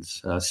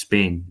champions,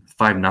 Spain,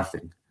 5-0. I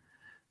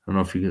don't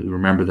know if you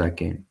remember that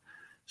game.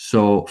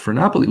 So for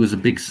Napoli, it was a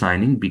big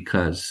signing,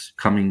 because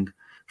coming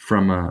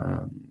from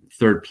a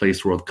third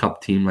place World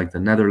Cup team like the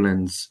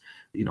Netherlands,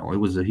 it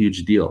was a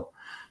huge deal.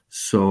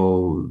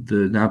 So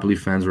the Napoli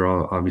fans were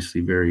all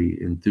obviously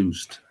very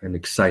enthused and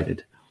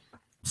excited.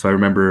 So I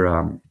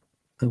remember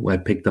when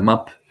I picked them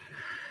up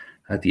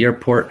at the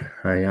airport,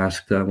 I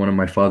asked one of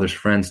my father's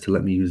friends to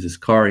let me use his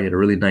car. He had a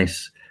really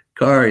nice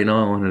car, I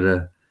wanted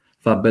to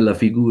fa bella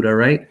figura,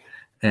 right?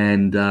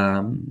 And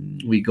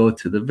we go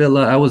to the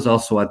villa. I was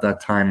also at that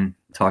time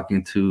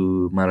talking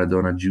to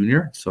Maradona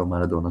Jr., so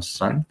Maradona's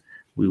son.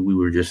 We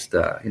were just,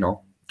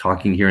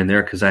 talking here and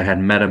there, because I had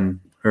met him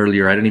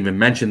earlier. I didn't even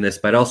mention this,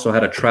 but I also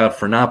had a tryout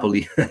for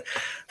Napoli.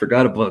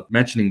 Forgot about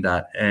mentioning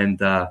that.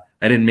 And I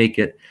didn't make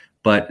it.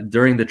 But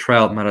during the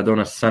tryout,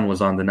 Maradona's son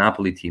was on the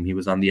Napoli team. He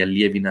was on the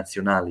Allievi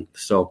Nazionali.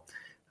 So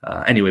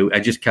anyway, I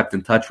just kept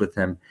in touch with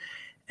him.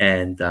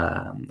 And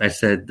I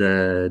said,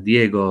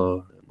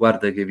 Diego,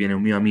 guarda che viene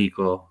un mio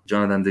amico,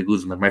 Jonathan de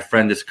Guzman. My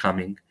friend is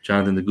coming.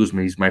 Jonathan de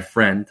Guzman, he's my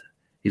friend.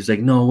 He's like,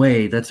 no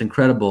way, that's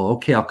incredible.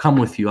 Okay, I'll come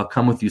with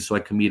you so I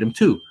can meet him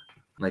too.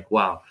 I'm like,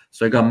 wow.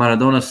 So I got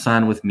Maradona's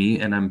son with me,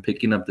 and I'm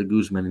picking up the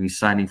Guzman, and he's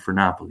signing for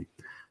Napoli.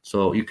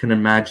 So you can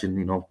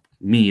imagine,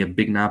 me, a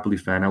big Napoli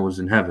fan, I was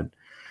in heaven.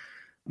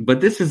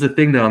 But this is the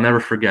thing that I'll never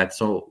forget.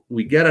 So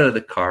we get out of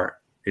the car.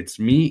 It's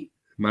me,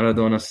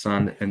 Maradona's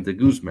son, and de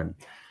Guzman.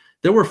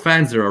 There were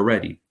fans there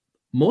already.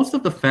 Most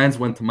of the fans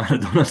went to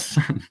Maradona's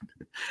son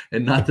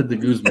and not to de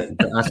Guzman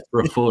to ask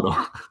for a photo.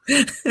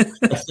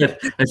 I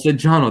said,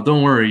 Jono,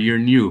 don't worry, you're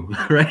new,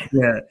 right?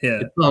 Yeah.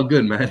 It's all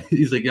good, man.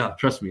 He's like, yeah,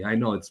 trust me, I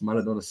know it's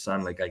Maradona's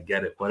son. Like, I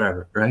get it,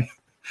 whatever, right?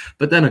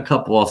 But then a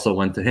couple also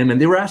went to him,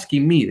 and they were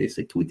asking me. They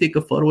said, can we take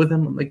a photo with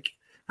him? I'm like,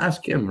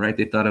 ask him, right?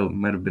 They thought it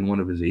might have been one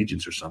of his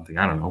agents or something.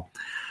 I don't know.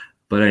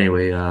 But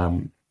anyway,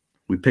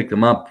 we picked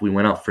him up. We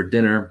went out for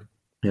dinner.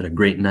 We had a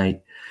great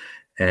night,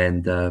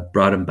 and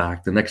brought him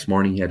back. The next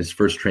morning, he had his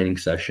first training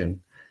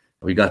session.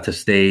 We got to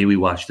stay. We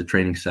watched the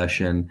training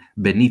session.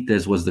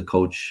 Benitez was the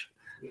coach.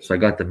 So I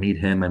got to meet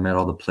him. I met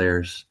all the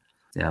players.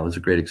 Yeah, it was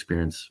a great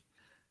experience.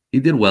 He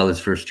did well his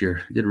first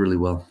year. He did really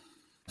well.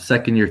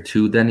 Second year,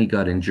 too, then he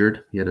got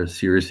injured. He had a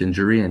serious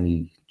injury, and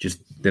he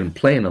just didn't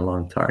play in a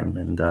long time.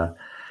 And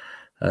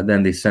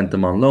then they sent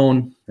him on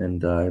loan,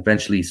 and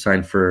eventually he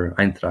signed for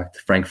Eintracht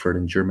Frankfurt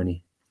in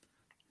Germany.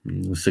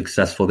 He was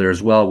successful there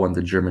as well, won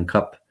the German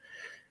Cup.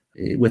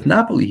 With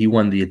Napoli, he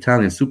won the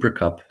Italian Super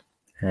Cup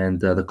and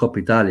the Coppa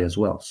Italia as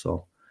well.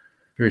 So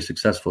very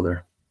successful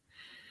there.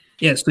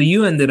 Yeah, so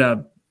you ended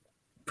up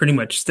pretty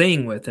much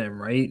staying with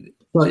him, right?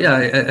 Well,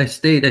 yeah, I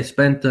stayed. I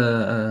spent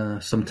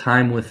some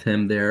time with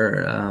him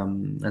there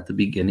at the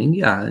beginning.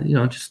 Yeah,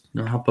 just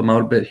help him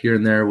out a bit here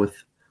and there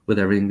with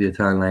everything, the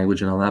Italian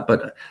language and all that.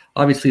 But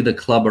obviously the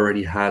club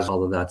already has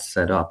all of that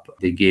set up.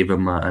 They gave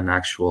him an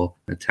actual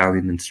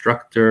Italian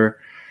instructor.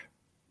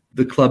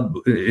 The club,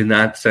 in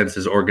that sense,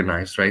 is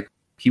organized, right?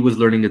 He was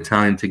learning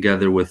Italian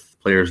together with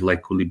players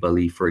like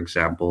Koulibaly, for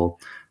example.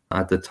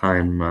 At the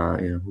time,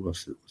 who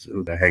else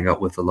did I hang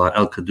out with a lot?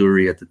 El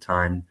Kaddouri at the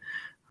time.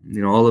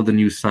 All of the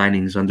new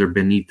signings under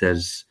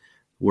Benitez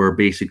were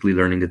basically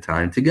learning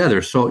Italian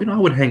together. So, I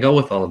would hang out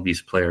with all of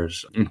these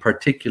players, in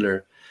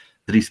particular,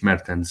 Dries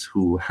Mertens,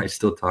 who I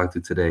still talk to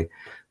today.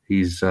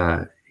 He's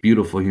a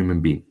beautiful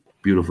human being.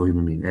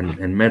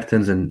 And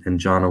Mertens and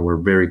Jono were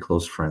very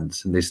close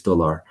friends, and they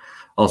still are.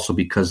 Also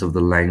because of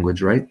the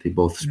language, right? They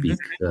both speak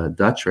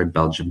Dutch, right?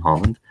 Belgium,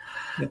 Holland.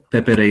 Yeah.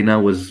 Pepe Reina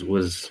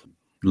was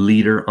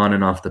leader on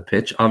and off the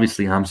pitch.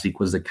 Obviously, Hamsik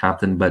was the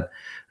captain, but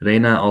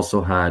Reina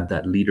also had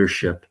that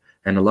leadership,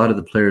 and a lot of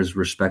the players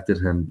respected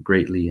him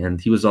greatly.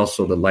 And he was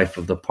also the life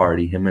of the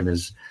party. Him and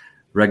his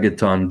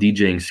reggaeton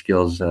DJing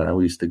skills.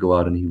 We used to go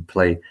out and he would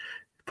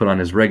put on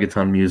his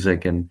reggaeton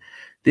music, and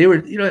they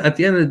were, at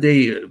the end of the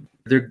day,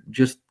 they're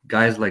just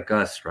guys like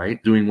us,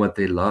 right? Doing what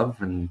they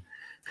love. And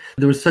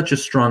there was such a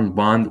strong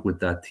bond with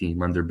that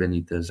team under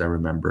Benitez, I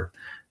remember.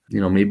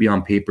 Maybe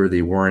on paper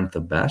they weren't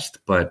the best,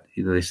 but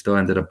they still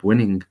ended up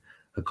winning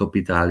a Coppa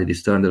Italia. They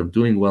still ended up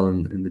doing well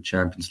in the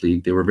Champions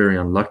League. They were very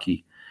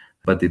unlucky,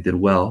 but they did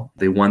well.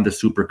 They won the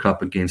Super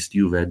Cup against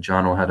Juve.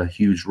 Jono had a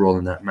huge role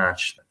in that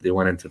match. They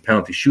went into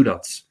penalty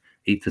shootouts,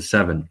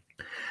 8-7.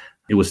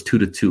 It was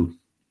 2-2.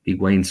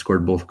 Higuain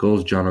scored both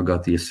goals. Jono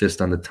got the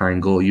assist on the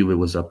tying goal. Juve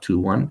was up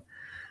 2-1.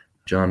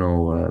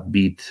 Jono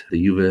beat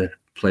the Juve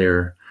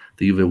player,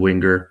 the Juve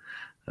winger,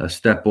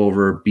 step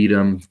over, beat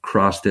him,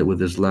 crossed it with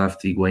his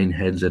left. Higuain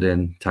heads it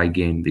in, tie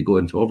game. They go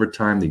into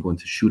overtime. They go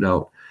into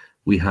shootout.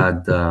 We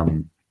had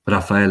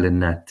Rafael in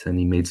net, and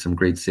he made some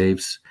great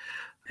saves.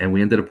 And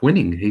we ended up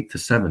winning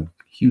 8-7.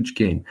 Huge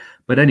game.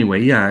 But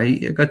anyway, yeah, I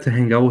got to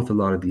hang out with a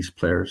lot of these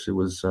players. It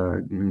was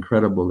an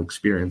incredible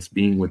experience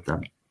being with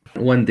them.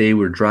 One day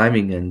we're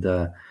driving,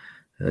 and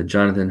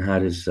Jonathan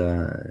had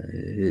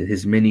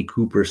his Mini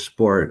Cooper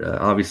Sport.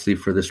 Obviously,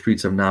 for the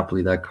streets of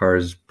Napoli, that car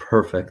is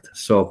perfect.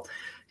 So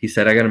he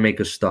said, I got to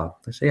make a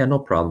stop. I say, yeah, no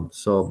problem.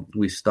 So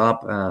we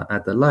stop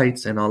at the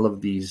lights, and all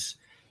of these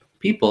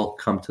people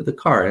come to the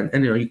car.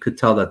 And you could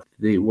tell that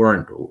they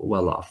weren't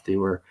well off. They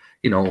were,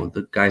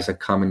 the guys that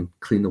come and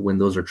clean the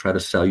windows or try to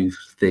sell you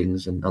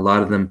things. And a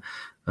lot of them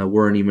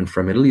weren't even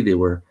from Italy.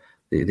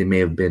 They may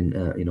have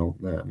been,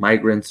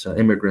 migrants,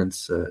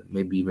 immigrants,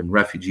 maybe even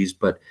refugees,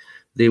 but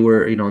they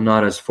were,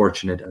 not as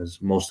fortunate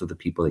as most of the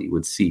people that you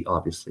would see,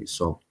 obviously.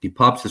 So he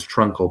pops his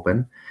trunk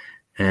open,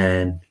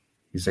 and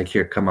he's like,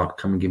 here, come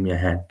and give me a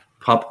hand.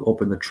 Pop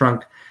open the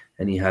trunk,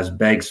 and he has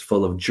bags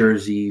full of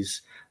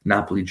jerseys,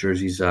 Napoli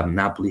jerseys,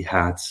 Napoli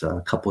hats,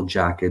 a couple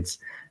jackets,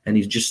 and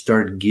he just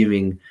started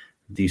giving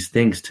these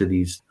things to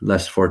these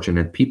less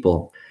fortunate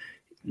people.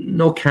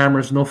 No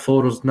cameras, no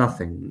photos,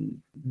 nothing.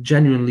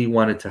 Genuinely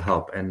wanted to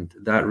help, and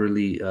that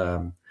really,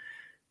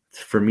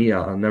 for me,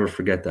 I'll never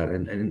forget that.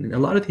 And a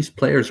lot of these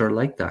players are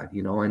like that,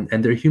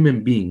 and they're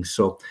human beings.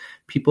 So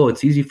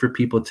it's easy for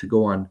people to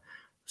go on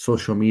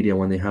social media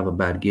when they have a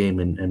bad game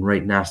and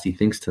write nasty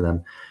things to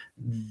them.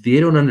 They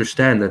don't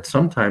understand that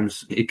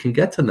sometimes it can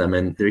get to them,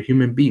 and they're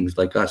human beings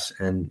like us,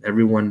 and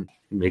everyone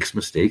makes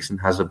mistakes and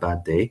has a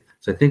bad day.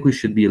 So I think we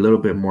should be a little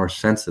bit more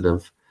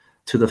sensitive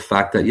to the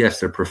fact that, yes,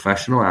 they're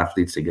professional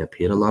athletes. They get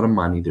paid a lot of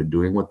money. They're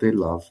doing what they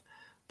love,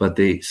 but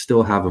they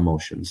still have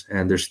emotions,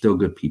 and they're still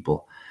good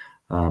people.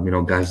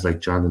 Guys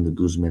like Jonathan de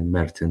Guzman,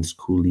 Mertens,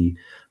 Cooley,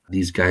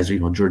 these guys,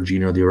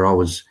 Jorginho, they were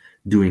always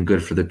doing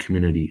good for the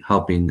community,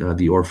 helping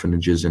the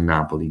orphanages in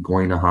Napoli,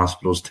 going to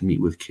hospitals to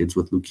meet with kids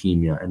with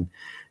leukemia. And,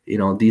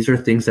 these are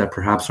things that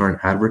perhaps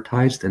aren't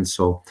advertised. And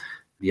so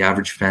the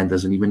average fan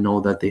doesn't even know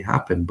that they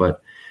happen,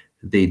 but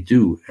they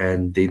do.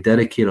 And they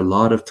dedicate a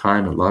lot of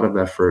time, a lot of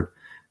effort,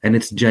 and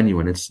it's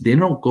genuine. They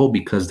don't go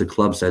because the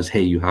club says,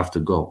 hey, you have to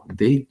go.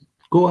 They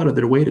go out of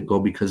their way to go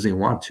because they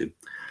want to.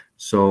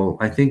 So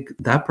I think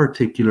that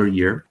particular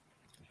year,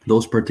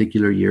 those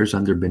particular years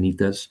under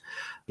Benitez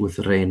with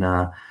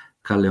Reina,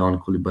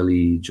 Callejon,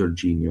 Koulibaly,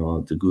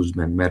 Jorginho, de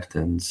Guzman,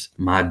 Mertens,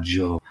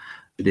 Maggio,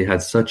 they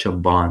had such a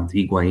bond.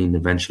 Higuain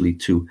eventually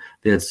too.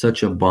 They had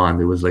such a bond.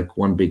 It was like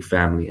one big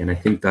family. And I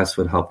think that's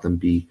what helped them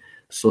be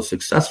so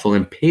successful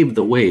and paved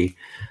the way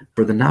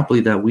for the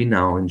Napoli that we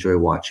now enjoy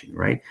watching,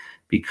 right?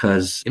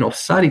 Because,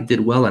 Sarri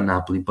did well at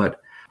Napoli,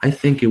 but I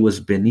think it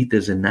was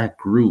Benitez in that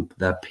group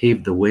that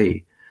paved the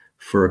way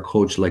for a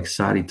coach like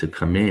Sarri to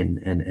come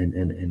in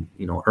and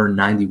earn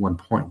 91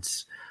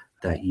 points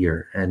that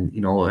year. And,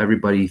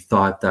 everybody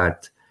thought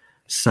that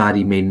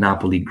Sarri made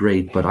Napoli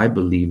great, but I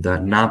believe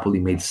that Napoli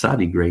made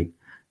Sarri great.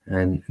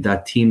 And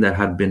that team that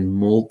had been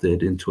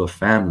molded into a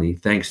family,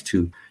 thanks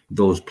to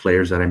those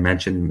players that I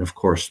mentioned, and of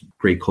course,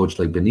 great coach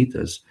like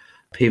Benitez,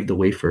 paved the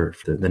way for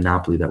the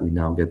Napoli that we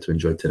now get to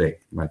enjoy today,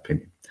 in my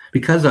opinion.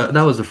 Because that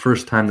was the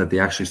first time that they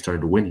actually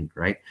started winning,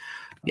 right?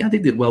 Yeah, they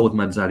did well with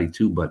Mazzarri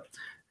too, but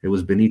it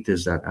was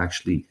Benitez that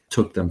actually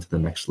took them to the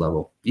next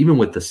level, even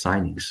with the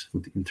signings,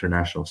 with the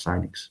international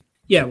signings.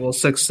 Yeah, well,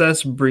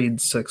 success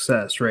breeds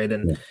success, right?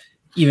 And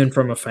even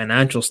from a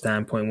financial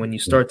standpoint, when you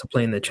start to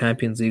play in the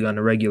Champions League on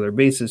a regular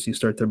basis, you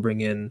start to bring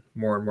in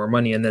more and more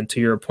money. And then to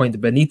your point,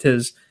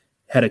 Benitez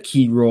had a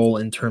key role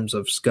in terms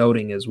of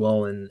scouting as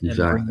well and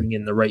bringing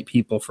in the right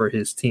people for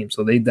his team.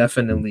 So they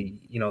definitely,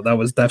 that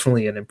was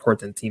definitely an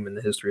important team in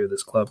the history of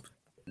this club.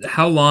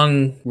 How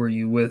long were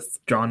you with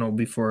Jono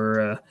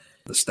before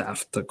the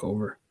staff took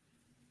over?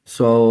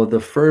 So the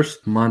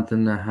first month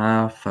and a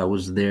half I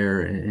was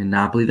there in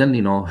Napoli. Then,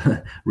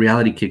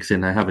 reality kicks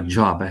in. I have a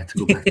job. I had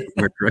to go back to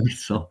work, right?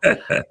 So,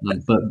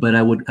 but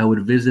I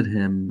would visit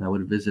him. I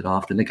would visit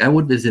often. Like I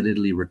would visit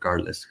Italy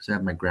regardless because I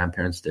have my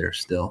grandparents there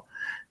still.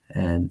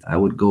 And I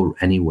would go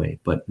anyway.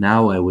 But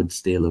now I would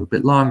stay a little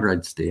bit longer.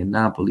 I'd stay in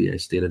Napoli. I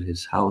stayed at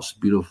his house,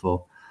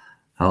 beautiful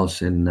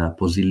house in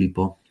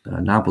Posillipo.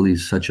 Napoli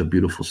is such a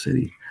beautiful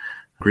city.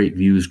 Great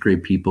views,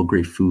 great people,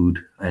 great food.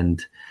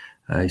 And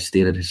I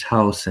stayed at his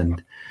house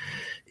and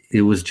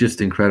it was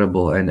just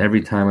incredible. And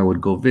every time I would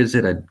go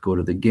visit, I'd go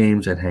to the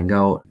games, I'd hang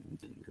out.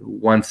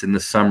 Once in the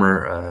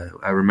summer,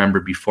 I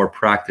remember before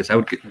practice, I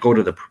would go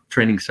to the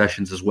training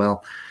sessions as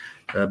well.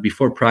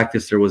 Before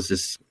practice, there was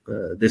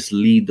this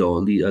Lido.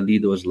 A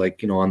Lido is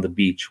like, on the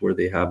beach where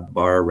they have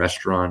bar,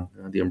 restaurant,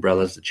 the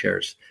umbrellas, the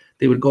chairs.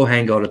 They would go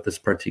hang out at this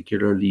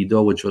particular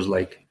Lido, which was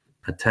like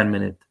a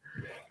 10-minute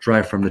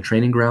drive from the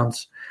training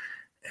grounds.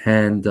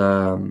 And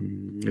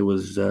it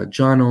was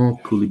Giano,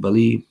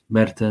 Koulibaly,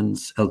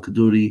 Mertens, El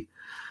Kaddouri,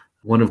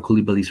 one of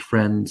Koulibaly's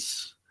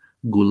friends,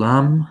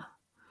 Ghulam,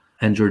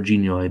 and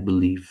Jorginho, I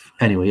believe.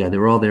 Anyway, yeah, they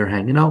were all there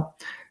hanging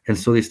out. And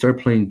so they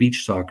started playing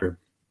beach soccer.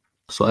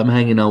 So I'm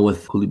hanging out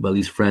with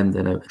Koulibaly's friend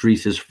and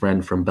Dries'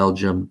 friend from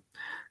Belgium.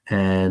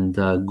 And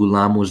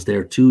Ghulam was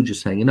there too,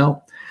 just hanging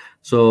out.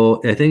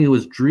 So I think it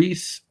was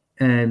Dries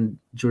and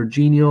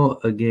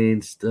Jorginho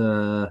against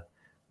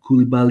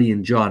Koulibaly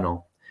and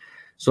Giano.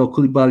 So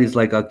Koulibaly's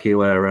like, okay,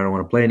 whatever, I don't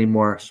want to play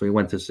anymore. So he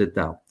went to sit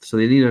down. So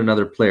they needed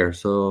another player.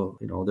 So,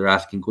 they're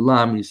asking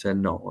Ghulam. He said,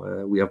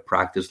 no, we have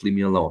practice. Leave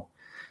me alone.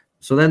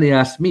 So then they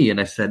asked me, and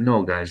I said,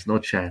 no, guys, no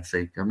chance.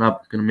 I'm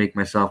not going to make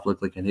myself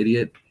look like an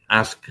idiot.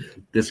 Ask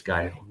this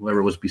guy,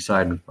 whoever was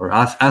beside me, or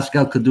ask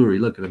El Kaddouri.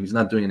 Look at him. He's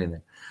not doing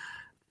anything.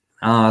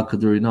 El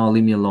Kaddouri, no,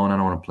 leave me alone. I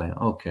don't want to play.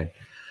 Okay.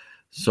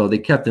 So they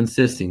kept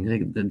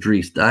insisting.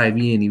 Dries,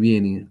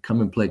 vieni,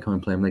 come and play.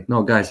 I'm like,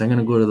 no, guys, I'm going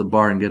to go to the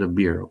bar and get a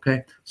beer,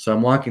 okay? So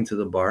I'm walking to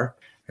the bar,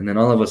 and then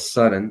all of a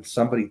sudden,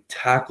 somebody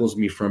tackles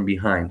me from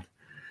behind,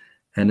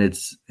 and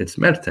it's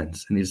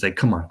Mertens. And he's like,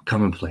 come on,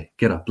 come and play.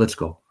 Get up, let's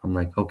go. I'm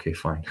like, okay,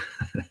 fine.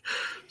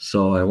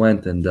 So I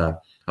went, and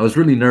I was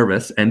really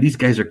nervous, and these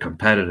guys are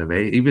competitive,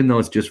 even though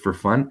it's just for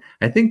fun.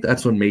 I think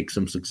that's what makes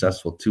them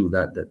successful, too,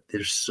 that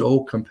they're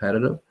so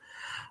competitive.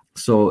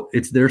 So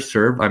it's their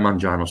serve. I'm on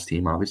Giano's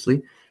team,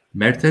 obviously.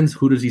 Mertens,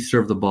 who does he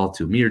serve the ball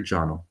to? Me or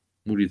Giano?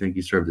 Who do you think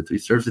he served it to? He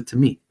serves it to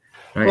me.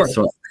 Right.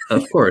 So,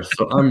 of course.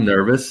 So I'm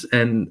nervous,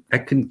 and I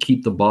couldn't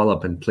keep the ball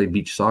up and play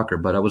beach soccer,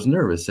 but I was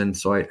nervous, and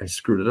so I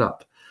screwed it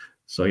up.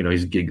 So,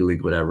 he's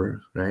giggling,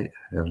 whatever, right?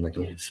 And I'm like,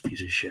 oh, this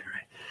piece of shit,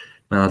 right?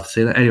 Am I allowed to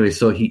say that? Anyway,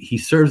 so he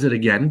serves it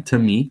again to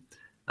me.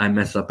 I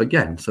mess up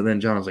again. So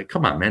then Giano's like,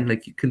 come on, man.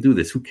 Like, you can do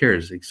this. Who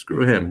cares? Like,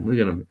 screw him. Look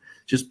at him.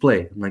 Just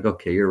play. I'm like,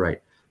 okay, you're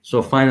right.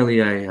 So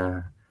finally,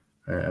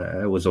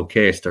 I was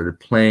okay. I started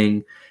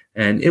playing,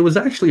 and it was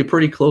actually a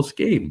pretty close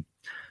game.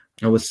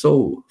 I was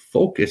so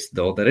focused,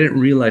 though, that I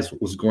didn't realize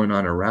what was going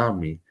on around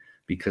me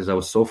because I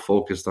was so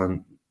focused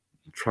on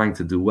trying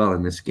to do well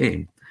in this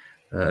game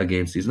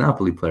against these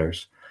Napoli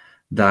players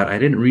that I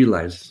didn't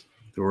realize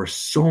there were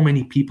so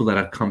many people that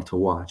had come to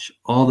watch.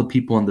 All the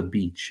people on the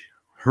beach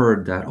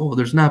heard that, oh,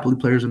 there's Napoli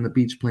players on the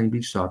beach playing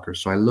beach soccer.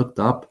 So I looked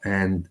up,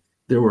 and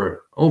there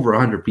were over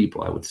 100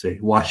 people, I would say,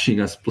 watching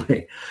us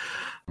play.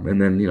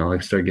 And then, I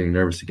started getting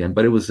nervous again.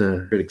 But it was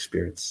a great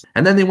experience.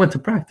 And then they went to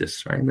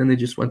practice, right? And then they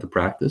just went to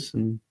practice,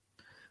 and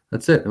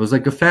that's it. It was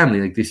like a family.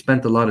 Like, they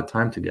spent a lot of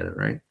time together,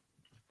 right?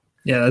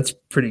 Yeah, that's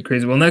pretty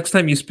crazy. Well, next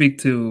time you speak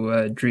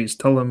to Dries,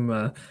 tell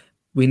him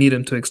we need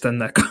him to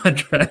extend that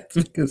contract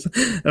because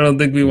I don't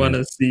think we want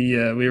to see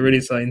we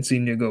already saw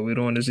Insigne go. We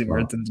don't want to see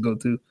Mertens go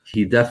too.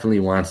 He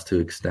definitely wants to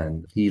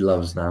extend. He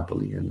loves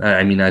Napoli. And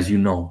I mean, as you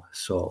know,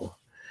 so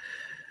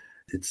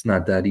it's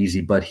not that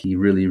easy, but he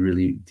really,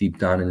 really deep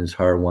down in his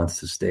heart wants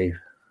to stay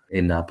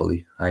in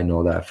Napoli. I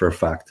know that for a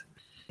fact.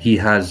 He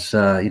has,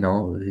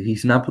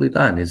 he's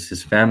Napolitan.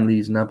 His family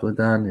is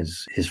Napolitan,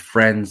 his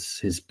friends,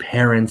 his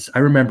parents. I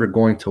remember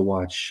going to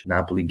watch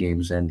Napoli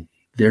games, and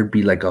there'd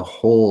be like a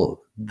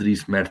whole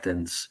Dries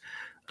Mertens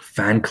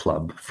fan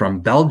club from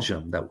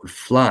Belgium that would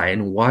fly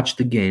and watch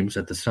the games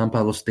at the San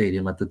Paolo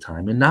Stadium at the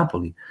time in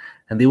Napoli.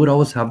 And they would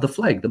always have the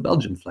flag, the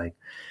Belgian flag.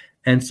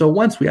 And so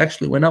once we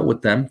actually went out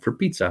with them for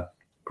pizza.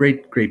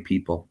 Great, great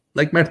people.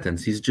 Like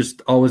Mertens, he's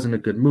just always in a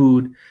good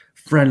mood,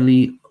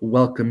 friendly,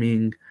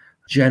 welcoming,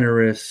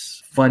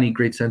 generous, funny,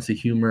 great sense of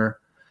humor.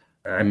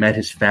 I met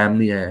his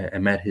family. I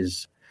met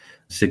his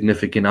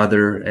significant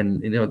other,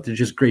 and they're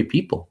just great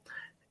people.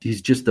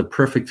 He's just the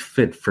perfect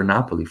fit for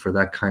Napoli, for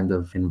that kind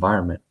of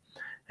environment.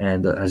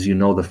 And as you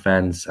know, the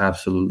fans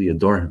absolutely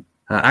adore him.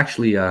 I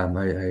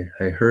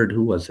heard,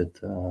 who was it?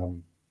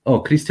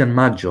 Christian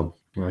Maggio.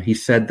 He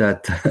said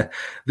that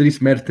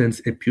Dries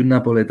Mertens è più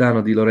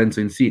napoletano di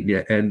Lorenzo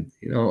Insigne. And,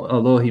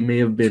 although he may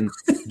have been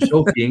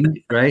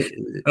joking, right?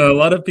 A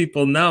lot of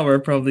people now are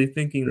probably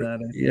thinking that.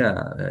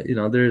 Yeah.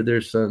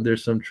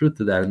 There's some truth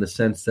to that, in the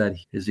sense that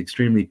he is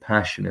extremely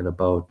passionate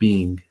about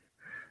being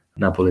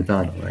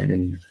Napoletano, right?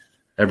 In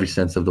every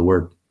sense of the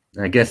word.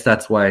 I guess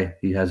that's why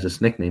he has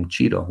this nickname,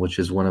 Ciro, which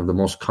is one of the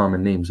most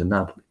common names in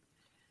Napoli.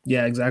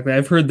 Yeah, exactly.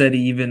 I've heard that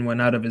he even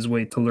went out of his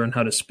way to learn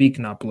how to speak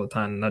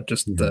Napolitan, not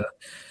just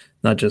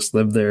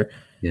live there.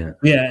 Yeah.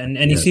 Yeah, and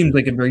he seems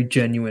like a very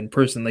genuine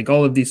person. Like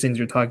all of these things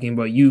you're talking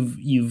about, you've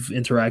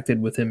interacted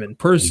with him in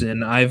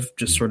person. I've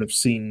just sort of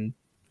seen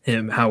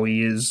him, how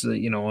he is,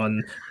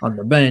 on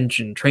the bench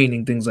and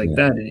training, things like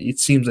that. It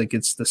seems like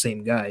it's the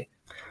same guy.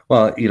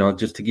 Well,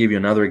 just to give you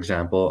another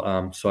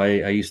example, so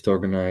I used to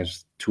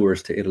organize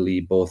tours to Italy,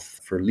 both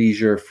for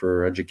leisure,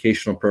 for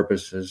educational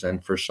purposes,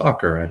 and for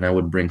soccer. And I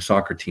would bring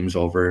soccer teams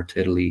over to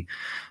Italy.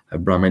 I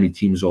brought many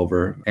teams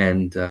over.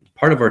 And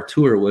part of our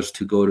tour was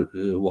to go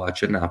to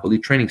watch a Napoli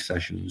training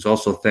session. It was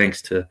also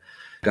thanks to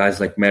guys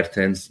like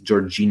Mertens,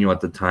 Jorginho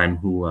at the time,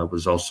 who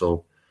was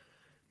also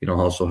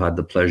had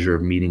the pleasure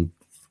of meeting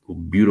a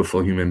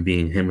beautiful human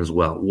being, him as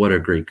well. What a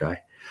great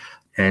guy.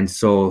 And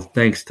so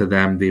thanks to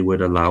them, they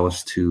would allow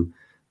us to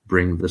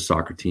bring the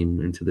soccer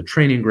team into the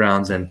training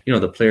grounds. And,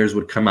 the players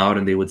would come out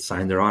and they would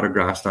sign their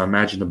autographs. Now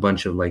imagine a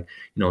bunch of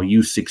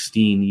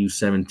U16,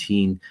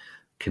 U17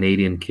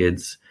 Canadian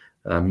kids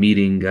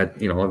meeting at,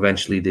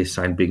 eventually they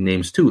signed big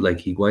names too, like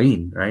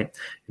Higuain, right?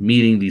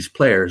 Meeting these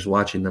players,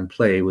 watching them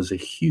play was a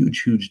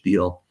huge, huge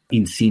deal.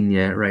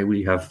 Insigne, right?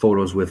 We have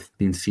photos with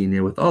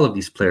Insigne, with all of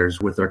these players,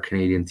 with our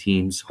Canadian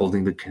teams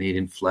holding the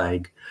Canadian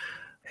flag.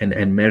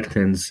 And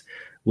Mertens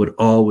would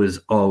always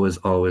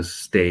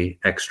stay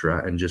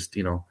extra and just,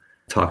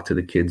 talk to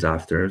the kids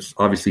after. It's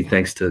obviously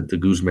thanks to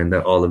Guzman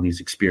that all of these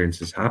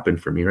experiences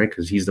happened for me, right?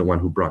 Because he's the one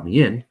who brought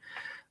me in.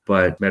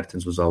 But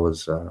Mertens was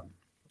always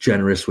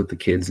generous with the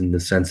kids, in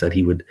the sense that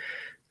he would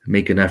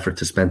make an effort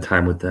to spend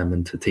time with them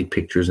and to take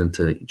pictures and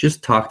to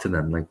just talk to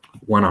them like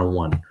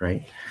one-on-one,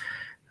 right?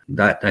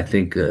 That, I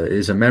think,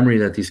 is a memory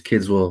that these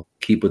kids will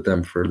keep with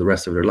them for the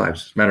rest of their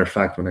lives. As a matter of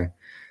fact, when I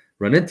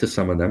run into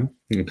some of them,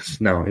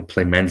 because now I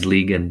play men's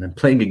league and I'm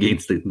playing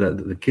against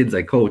the kids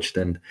I coached,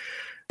 and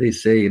they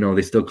say,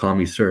 they still call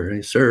me sir.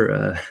 Hey,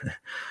 sir,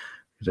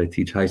 because I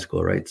teach high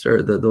school, right?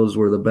 Sir, those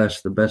were the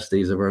best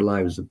days of our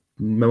lives. The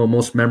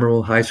most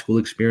memorable high school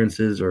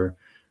experiences or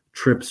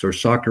trips or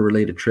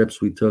soccer-related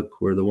trips we took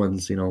were the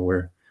ones,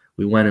 where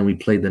we went and we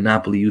played the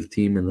Napoli youth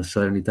team and the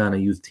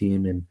Salernitana youth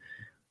team, and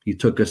you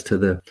took us to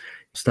the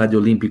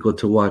Stadio Olimpico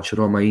to watch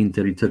Roma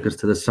Inter. He took us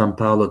to the San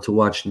Paolo to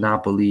watch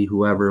Napoli,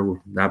 whoever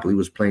Napoli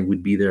was playing,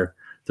 would be there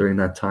during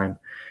that time.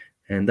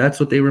 And that's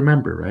what they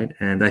remember, right?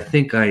 And I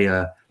think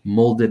I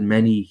molded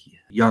many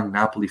young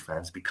Napoli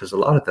fans, because a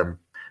lot of them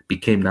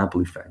became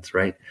Napoli fans,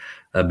 right?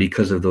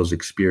 Because of those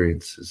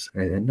experiences.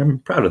 And I'm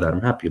proud of that.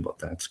 I'm happy about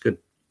that. It's good.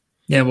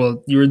 Yeah,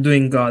 well, you were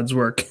doing God's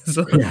work.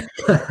 So. Yeah.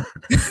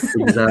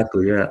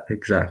 Exactly. Yeah,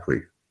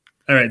 exactly.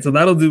 All right, so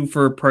that'll do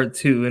for part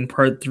 2. In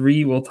part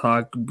 3, we'll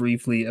talk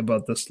briefly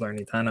about the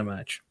Salernitana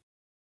match.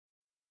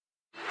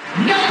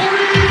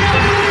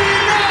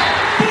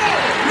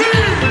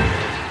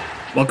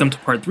 Welcome to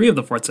part 3 of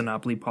the Forza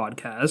Napoli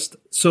podcast.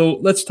 So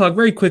let's talk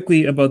very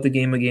quickly about the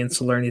game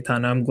against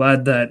Salernitana. I'm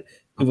glad that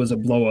it was a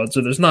blowout,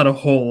 so there's not a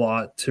whole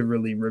lot to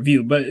really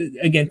review. But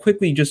again,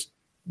 quickly, just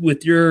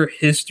with your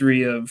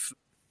history of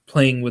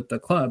playing with the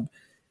club,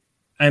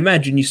 I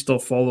imagine you still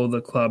follow the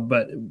club,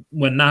 but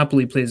when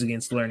Napoli plays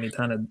against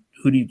Salernitana,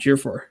 who do you cheer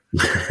for?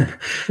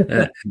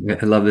 I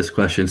love this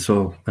question.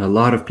 So a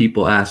lot of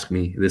people ask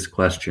me this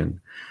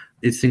question.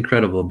 It's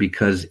incredible,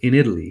 because in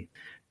Italy,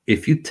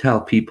 if you tell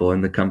people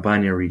in the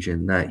Campania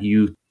region that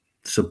you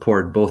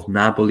support both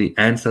Napoli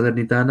and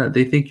Salernitana,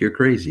 they think you're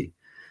crazy,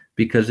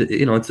 because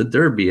it's a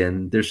derby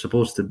and they're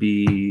supposed to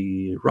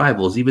be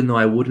rivals, even though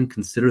I wouldn't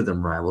consider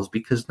them rivals,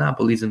 because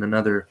Napoli's in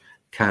another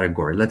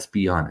category. Let's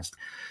be honest.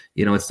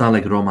 It's not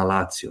like Roma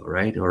Lazio,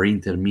 right? Or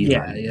Inter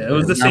Milan. Yeah. It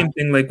was the same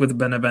thing like with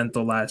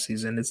Benevento last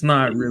season. It's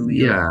not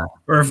really,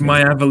 or if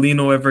my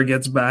Avellino ever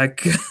gets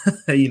back,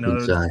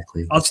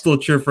 Exactly. I'll still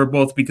cheer for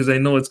both, because I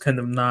know it's kind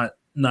of not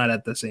not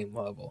at the same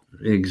level.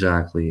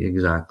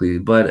 Exactly.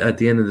 But at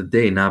the end of the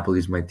day,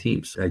 Napoli's my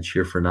team. So I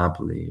cheer for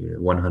Napoli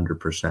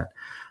 100%.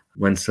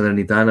 When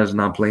Salernitana is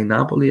not playing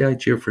Napoli, I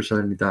cheer for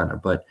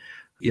Salernitana. But,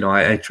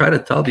 I try to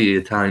tell the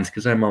Italians,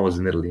 because I'm always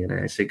in Italy, and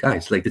I say,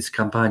 guys, like, it's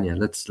Campania.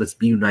 Let's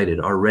be united.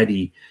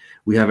 Already,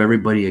 we have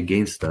everybody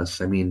against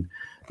us. I mean,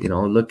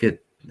 look at,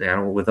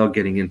 without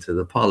getting into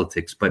the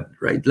politics, but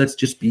right, let's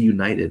just be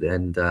united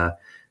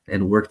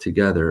and work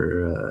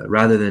together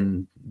rather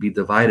than be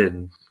divided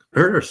and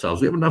hurt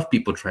ourselves. We have enough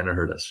people trying to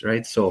hurt us,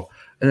 right? So,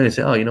 and then they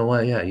say, oh, you know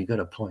what? Yeah, you got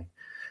a point.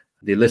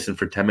 They listen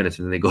for 10 minutes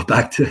and then they go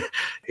back to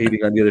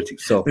hating on the other team.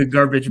 So the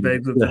garbage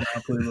bags with the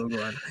Napoli logo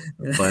on.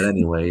 But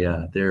anyway,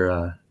 yeah, they're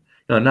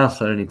now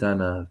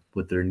Salernitana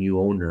with their new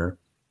owner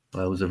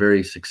was a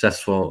very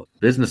successful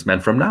businessman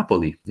from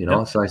Napoli.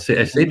 Yep. So I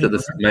say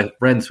to my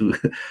friends who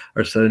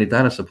are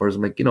Salernitana supporters,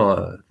 I'm like,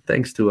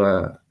 thanks to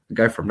a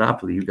guy from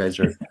Napoli, you guys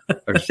are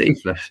safe.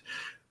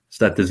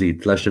 State zit,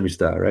 lasciami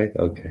stare, right?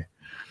 Okay.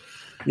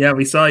 Yeah,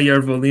 we saw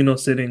Yarvolino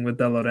sitting with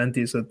De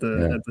Laurentiis at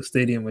the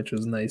stadium, which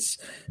was nice.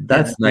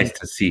 That's nice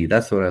to see.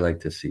 That's what I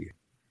like to see.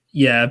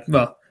 Yeah,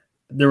 well,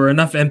 there were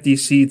enough empty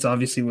seats,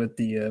 obviously, with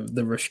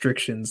the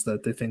restrictions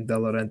that they think De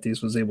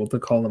Laurentiis was able to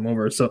call them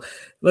over. So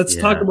let's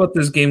talk about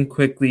this game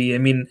quickly. I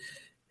mean,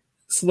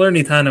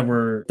 Salernitana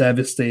were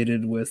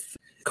devastated with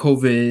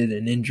COVID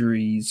and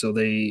injuries, so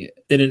they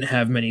didn't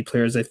have many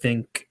players. I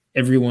think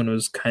everyone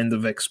was kind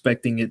of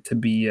expecting it to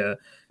be a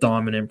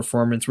dominant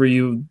performance. Were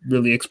you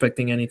really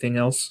expecting anything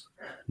else?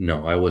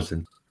 No, I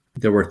wasn't.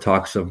 There were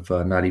talks of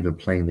not even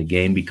playing the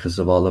game because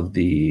of all of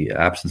the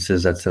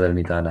absences that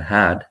Salernitana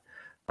had.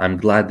 I'm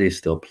glad they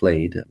still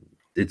played.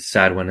 It's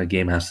sad when a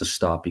game has to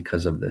stop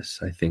because of this.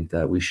 I think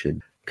that we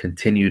should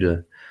continue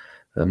to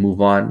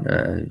move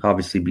on,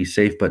 obviously be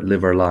safe, but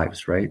live our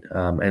lives, right?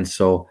 And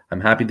so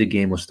I'm happy the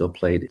game was still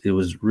played. It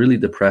was really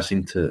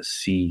depressing to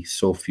see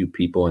so few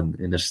people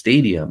in a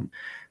stadium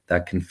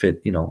that can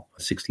fit,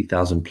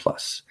 60,000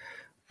 plus.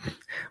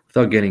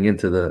 Without getting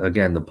into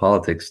the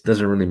politics,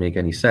 doesn't really make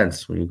any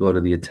sense when you go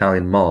to the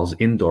Italian malls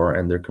indoor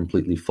and they're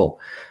completely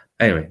full.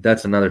 Anyway,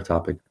 that's another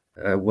topic.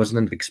 I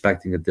wasn't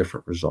expecting a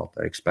different result.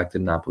 I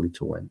expected Napoli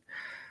to win.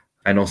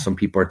 I know some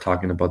people are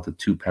talking about the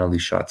 2 penalty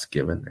shots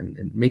given, and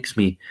it makes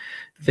me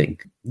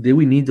think, did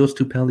we need those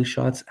 2 penalty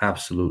shots?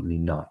 Absolutely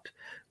not.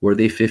 Were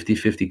they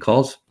 50-50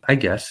 calls? I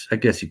guess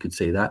you could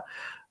say that.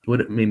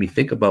 What it made me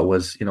think about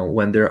was,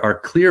 when there are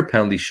clear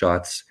penalty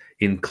shots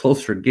in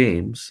closer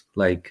games,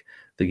 like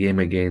the game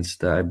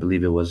against, I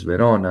believe it was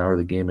Verona, or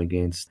the game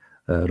against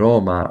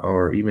Roma,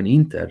 or even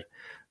Inter,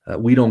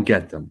 we don't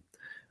get them.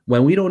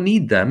 When we don't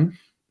need them,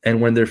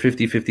 and when they're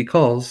 50-50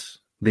 calls,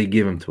 they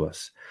give them to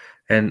us.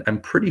 And I'm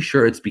pretty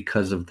sure it's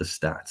because of the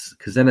stats.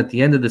 Because then at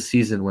the end of the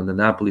season, when the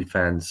Napoli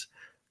fans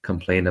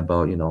complain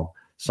about,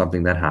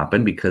 something that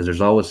happened, because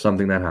there's always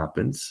something that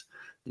happens,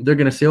 they're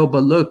going to say, oh,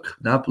 but look,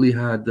 Napoli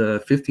had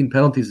 15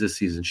 penalties this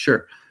season.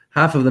 Sure,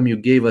 half of them you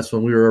gave us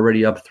when we were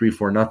already up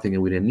 3-4-0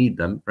 and we didn't need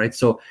them, right?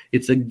 So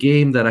it's a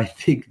game that I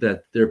think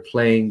that they're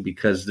playing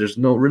because there's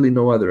really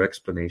no other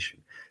explanation.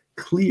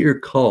 Clear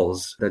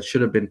calls that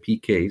should have been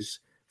PKs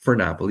for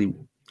Napoli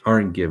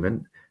aren't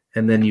given.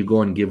 And then you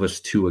go and give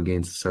us 2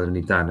 against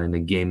Salernitana in a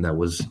game that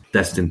was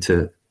destined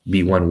to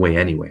be one way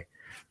anyway.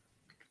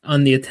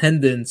 On the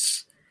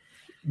attendance,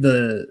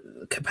 the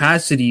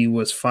capacity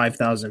was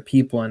 5,000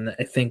 people, and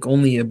I think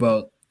only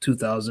about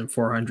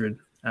 2,400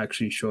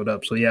 actually showed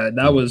up. So yeah,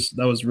 that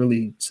was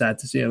really sad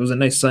to see. It was a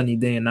nice sunny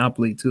day in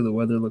Napoli too. The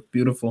weather looked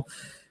beautiful.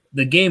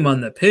 The game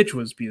on the pitch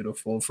was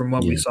beautiful from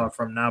what we saw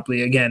from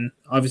Napoli. Again,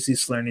 obviously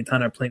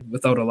Salernitana are playing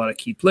without a lot of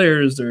key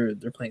players. They're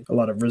playing a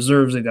lot of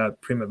reserves. They got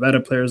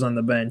Primavera players on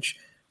the bench.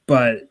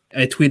 But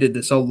I tweeted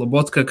this out.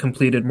 Lobotka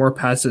completed more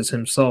passes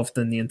himself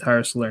than the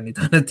entire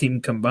Salernitana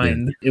team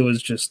combined. It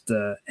was just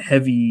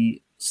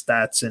heavy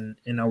stats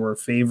in our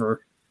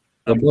favor.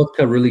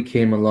 Lobotka really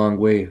came a long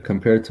way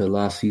compared to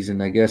last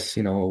season. I guess,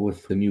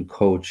 with the new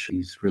coach,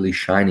 he's really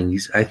shining.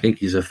 I think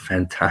he's a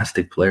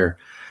fantastic player.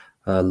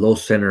 Low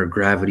center of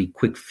gravity,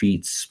 quick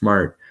feet,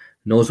 smart,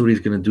 knows what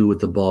he's going to do with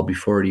the ball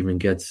before it even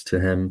gets to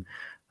him.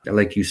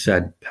 Like you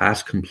said,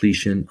 pass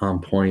completion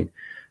on point.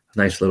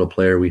 Nice little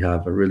player we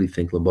have. I really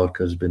think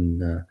Lobotka's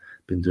been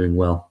doing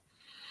well.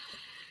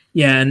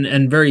 Yeah,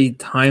 and very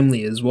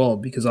timely as well,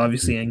 because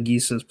obviously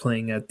Anguissa is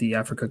playing at the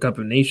Africa Cup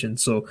of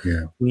Nations, so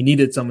we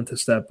needed someone to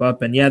step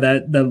up. And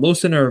that low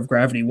center of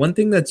gravity, one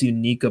thing that's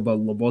unique about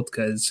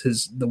Lobotka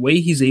is the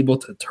way he's able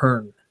to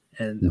turn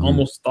and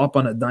almost stop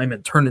on a dime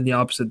and turn in the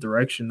opposite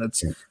direction.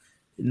 That's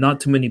not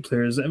too many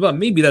players. But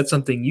maybe that's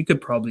something you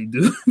could probably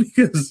do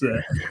because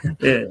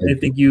I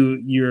think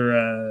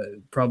you're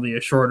probably a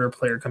shorter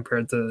player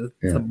compared to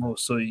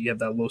most. So you have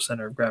that low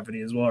center of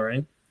gravity as well,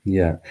 right?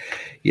 Yeah.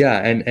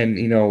 And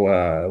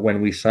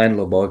when we signed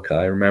Lobotka,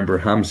 I remember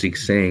Hamsik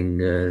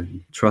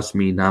saying, trust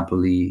me,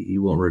 Napoli,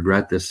 you won't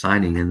regret this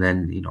signing. And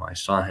then, I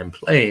saw him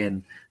play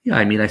and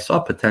I saw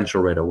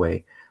potential right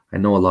away. I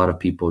know a lot of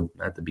people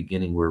at the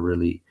beginning were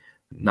really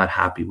not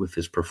happy with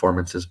his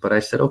performances, but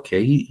I said,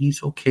 okay,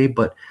 he's okay,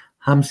 but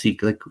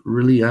Hamsik,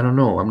 really, I don't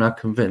know, I'm not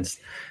convinced.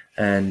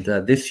 And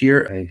this year,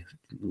 I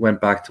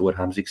went back to what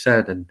Hamzik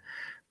said, and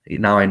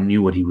now I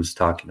knew what he was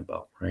talking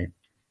about, right?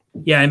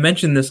 Yeah, I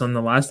mentioned this on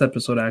the last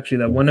episode, actually,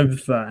 that one of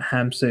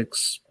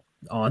Hamzik's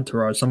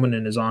entourage, someone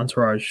in his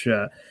entourage,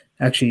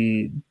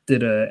 actually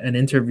did an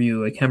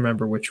interview. I can't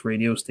remember which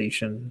radio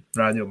station,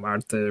 Radio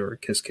Marte or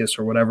Kiss Kiss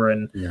or whatever,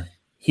 and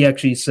he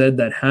actually said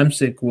that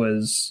Hamzik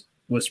was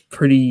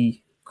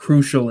pretty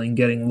crucial in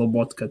getting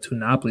Lobotka to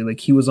Napoli.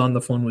 Like, he was on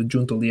the phone with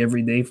Giuntoli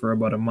every day for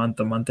about a month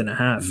and a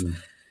half.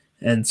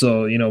 And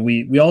so,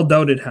 we all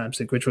doubted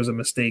Hamzik, which was a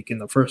mistake in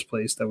the first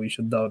place, that we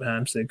should doubt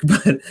Hamzik.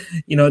 But,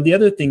 the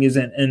other thing is,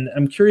 and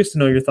I'm curious to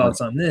know your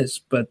thoughts on this,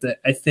 but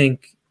I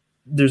think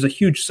there's a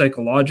huge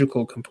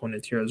psychological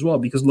component here as well,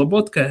 because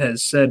Lobotka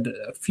has said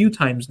a few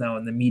times now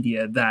in the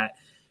media that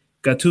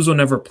Gattuso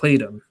never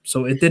played him.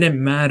 So it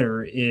didn't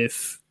matter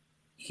if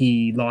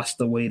he lost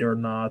the weight or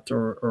not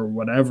or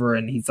whatever,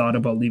 and he thought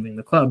about leaving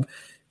the club.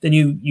 Then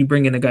you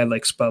bring in a guy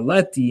like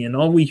Spalletti, and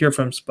all we hear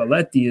from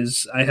Spalletti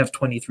is, I have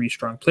 23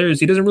 strong players.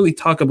 He doesn't really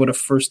talk about a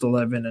first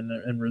 11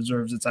 and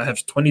reserves. It's, I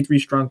have 23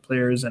 strong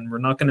players, and we're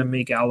not going to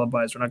make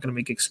alibis. We're not going to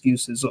make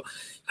excuses. So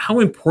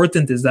how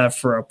important is that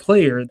for a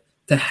player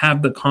to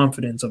have the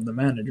confidence of the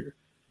manager?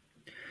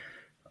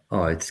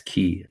 Oh, it's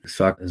key.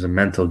 Soccer is a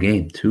mental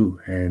game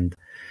too. And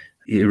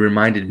it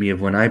reminded me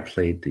of when I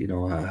played,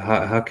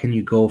 how can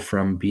you go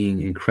from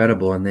being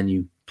incredible and then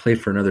you play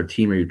for another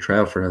team or you try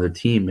out for another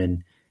team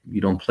and you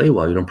don't play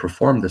well, you don't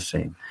perform the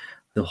same.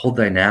 The whole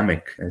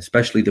dynamic,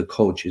 especially the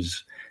coach,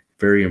 is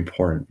very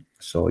important.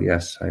 So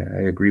yes, I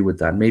agree with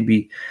that.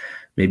 Maybe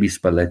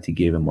Spalletti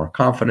gave him more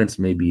confidence.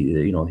 Maybe,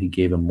 he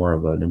gave him more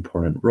of an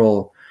important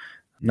role.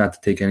 Not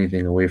to take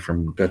anything away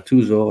from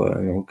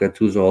Gattuso.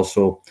 Gattuso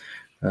also,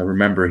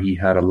 remember, he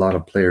had a lot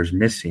of players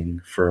missing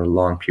for a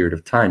long period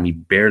of time. He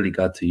barely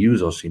got to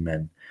use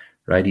Osimhen.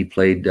 Right, he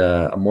played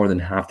more than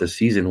half the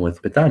season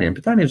with Petagna, and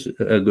Petagna is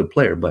a good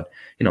player, but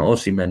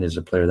Osimhen is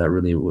a player that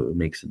really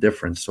makes a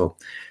difference. So,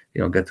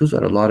 Gattuso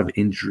had a lot of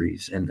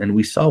injuries, and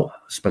we saw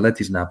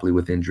Spalletti's Napoli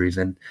with injuries,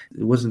 and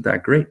it wasn't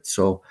that great.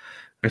 So,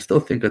 I still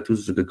think Gattuso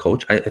is a good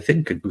coach. I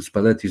think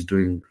Spalletti's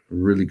doing a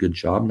really good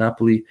job.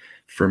 Napoli,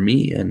 for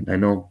me, and I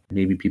know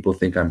maybe people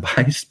think I'm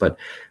biased, but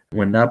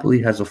when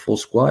Napoli has a full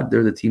squad,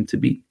 they're the team to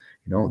beat.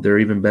 They're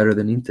even better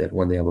than Inter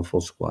when they have a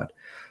full squad.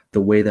 The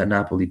way that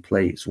Napoli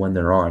plays when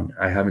they're on,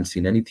 I haven't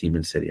seen any team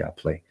in Serie A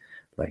play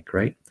like,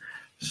 right?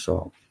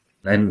 So,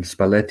 and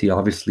Spalletti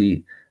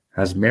obviously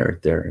has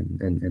merit there,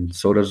 and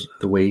so does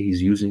the way he's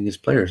using his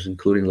players,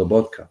 including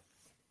Lobotka.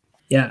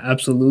 Yeah,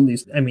 absolutely.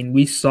 I mean,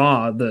 we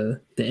saw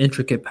the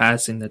intricate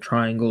passing, the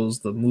triangles,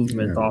 the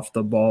movement off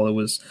the ball.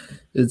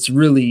 It's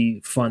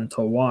really fun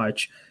to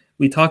watch.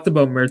 We talked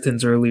about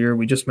Mertens earlier.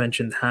 We just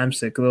mentioned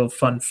Hamsik. A little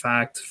fun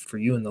fact for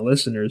you and the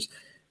listeners.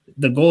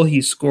 The goal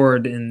he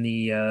scored in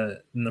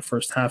the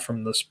first half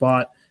from the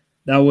spot,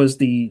 that was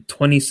the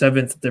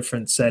 27th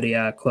different Serie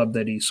A club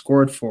that he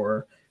scored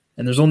for.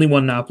 And there's only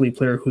one Napoli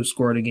player who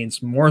scored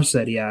against more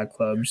Serie A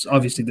clubs.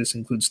 Obviously, this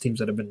includes teams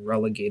that have been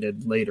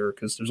relegated later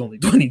because there's only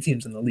 20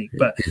 teams in the league.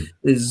 But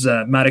is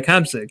Marek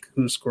Hamsik,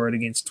 who scored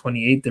against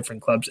 28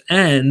 different clubs.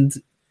 And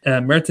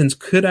Mertens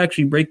could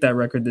actually break that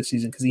record this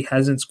season because he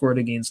hasn't scored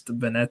against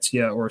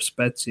Venezia or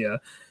Spezia.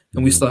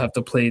 And we still have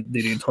to play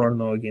the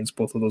Ritorno against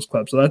both of those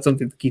clubs. So that's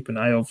something to keep an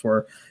eye out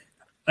for.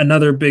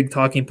 Another big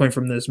talking point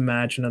from this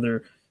match,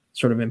 another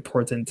sort of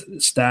important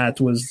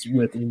stat, was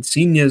with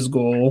Insigne's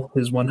goal,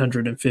 his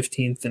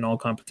 115th in all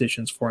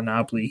competitions for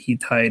Napoli. He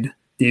tied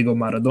Diego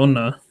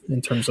Maradona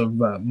in terms of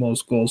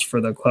most goals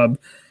for the club.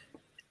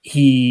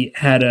 He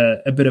had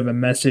a bit of a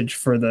message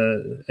for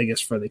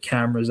the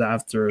cameras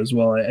after as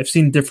well. I've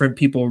seen different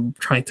people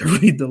trying to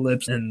read the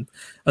lips and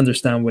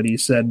understand what he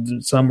said.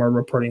 Some are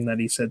reporting that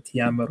he said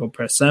 "Ti amo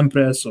per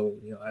sempre," so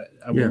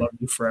I will love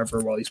you forever,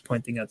 while he's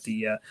pointing at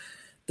the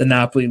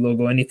Napoli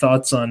logo. Any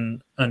thoughts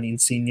on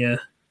Insigne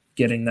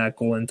getting that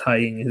goal and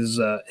tying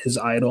his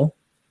idol?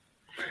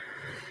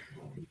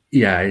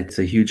 Yeah, it's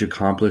a huge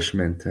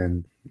accomplishment,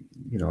 and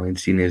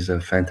Insigne is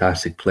a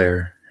fantastic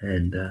player,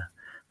 and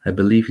I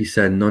believe he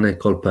said, "Non è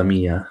colpa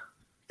mia,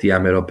 ti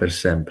amerò per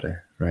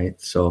sempre," right?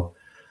 So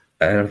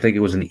I don't think it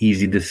was an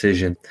easy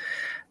decision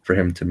for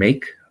him to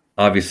make.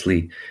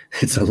 Obviously,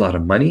 it's a lot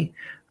of money,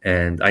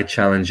 and I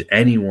challenge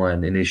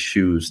anyone in his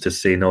shoes to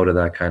say no to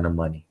that kind of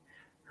money,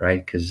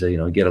 right? Because,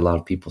 you get a lot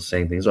of people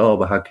saying things, oh,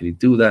 but how could he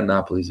do that?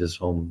 Napoli's his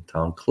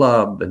hometown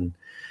club, and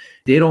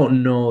they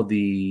don't know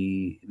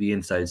the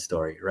inside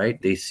story, right?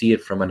 They see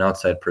it from an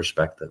outside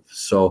perspective.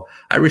 So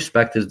I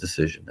respect his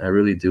decision. I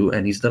really do.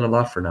 And he's done a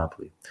lot for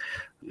Napoli.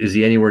 Is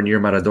he anywhere near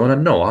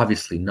Maradona? No,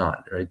 obviously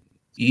not, right?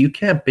 You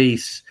can't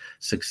base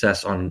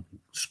success on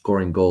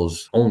scoring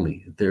goals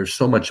only. There's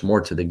so much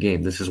more to the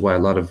game. This is why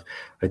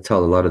I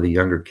tell a lot of the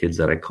younger kids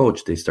that I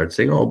coach, they start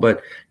saying, oh,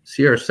 but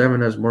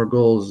CR7 has more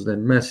goals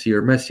than Messi,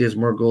 or Messi has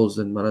more goals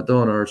than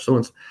Maradona, or so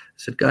and so. I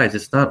said, guys,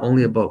 it's not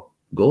only about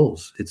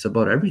goals. It's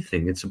about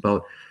everything. It's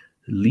about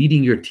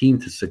leading your team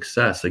to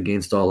success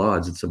against all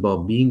odds. It's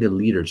about being a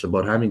leader. It's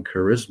about having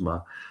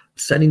charisma.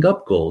 setting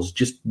up goals,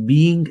 just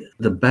being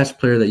the best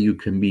player that you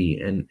can be.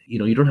 And,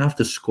 you don't have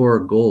to score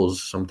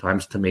goals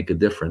sometimes to make a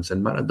difference.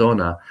 And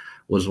Maradona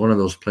was one of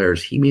those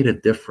players. He made a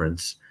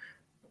difference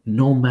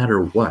no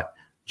matter what,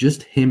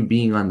 just him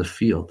being on the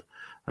field.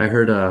 I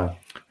heard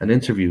an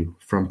interview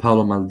from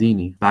Paolo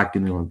Maldini back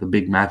in the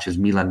big matches,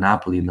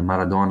 Milan-Napoli, in the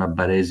Maradona,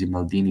 Baresi,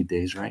 Maldini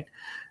days, right?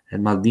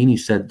 And Maldini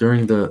said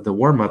during the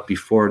warm-up,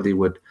 before they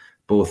would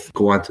both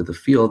go onto the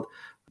field,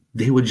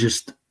 they would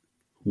just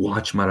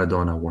watch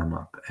Maradona warm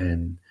up.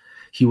 And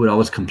he would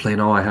always complain,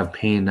 oh, I have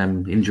pain,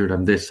 I'm injured,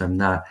 I'm this, I'm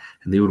that.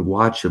 And they would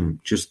watch him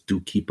just do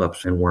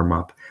keep-ups and warm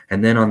up.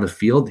 And then on the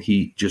field,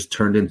 he just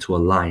turned into a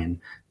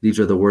lion. These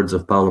are the words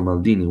of Paolo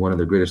Maldini, one of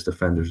the greatest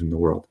defenders in the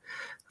world.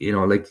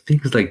 Like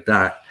things like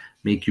that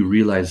make you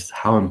realize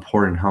how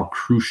important, how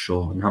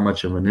crucial, and how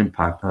much of an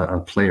impact a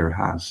player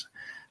has.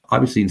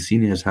 Obviously,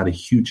 Insigne has had a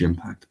huge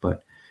impact,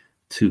 but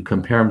to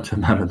compare him to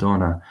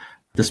Maradona,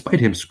 despite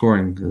him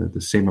scoring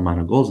the same amount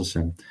of goals as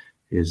him,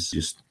 is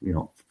just,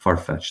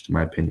 far-fetched, in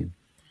my opinion.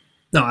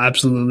 No,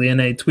 absolutely.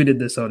 And I tweeted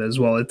this out as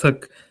well. It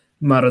took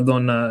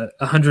Maradona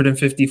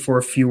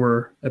 154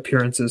 fewer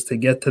appearances to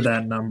get to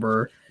that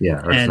number.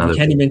 Yeah, and you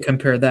can't even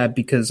compare that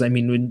because,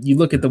 when you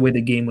look at the way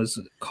the game was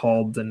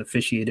called and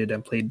officiated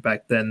and played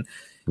back then,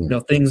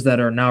 things that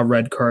are now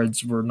red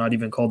cards were not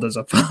even called as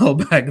a foul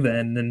back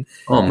then. And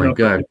oh my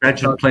God,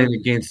 imagine playing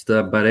against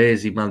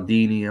Baresi,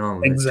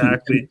 Maldini,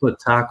 exactly. Two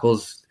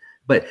tackles.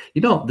 But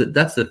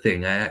that's the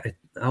thing. I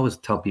always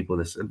tell people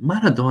this.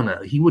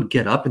 Maradona, he would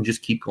get up and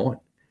just keep going.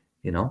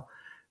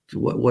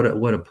 What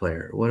a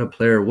player! What a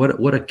player!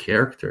 What a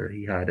character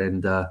he had.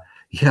 And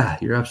yeah,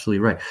 you're absolutely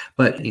right.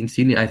 But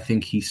Insigne, I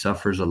think he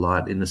suffers a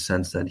lot in the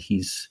sense that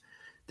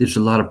there's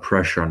a lot of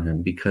pressure on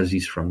him because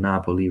he's from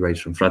Napoli, right?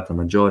 He's from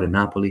Frattamaggiore,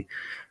 Napoli.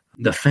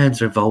 The fans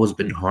have always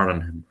been hard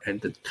on him,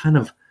 and it kind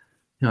of,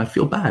 I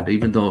feel bad,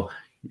 even though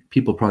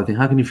people probably think,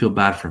 how can you feel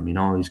bad for him?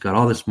 He's got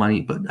all this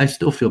money, but I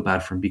still feel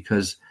bad for him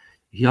because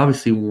he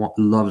obviously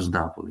loves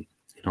Napoli.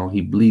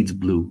 He bleeds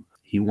blue.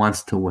 He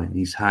wants to win.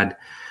 He's had,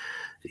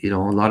 a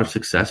lot of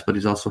success, but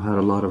he's also had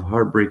a lot of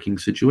heartbreaking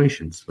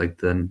situations, like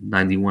the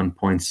 91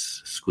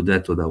 points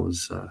Scudetto that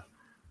was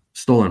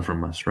stolen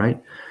from us,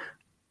 right?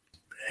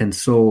 And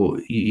so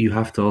you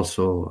have to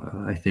also,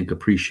 I think,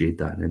 appreciate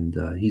that. And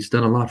he's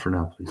done a lot for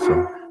Napoli.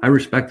 So I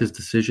respect his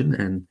decision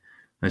and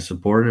I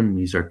support him.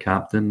 He's our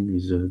captain.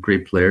 He's a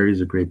great player.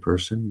 He's a great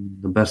person.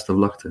 The best of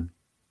luck to him.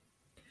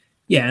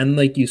 Yeah, and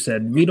like you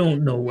said, we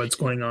don't know what's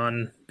going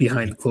on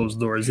behind closed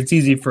doors. It's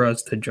easy for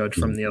us to judge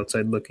from the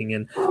outside looking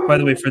in. By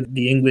the way, for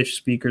the English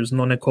speakers,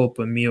 non è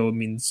colpa mio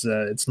means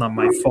it's not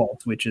my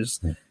fault, which is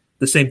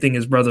the same thing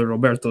as Brother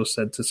Roberto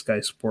said to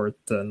Sky Sport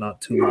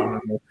not too long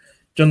ago.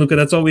 Gianluca,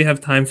 that's all we have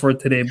time for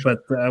today,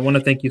 but I want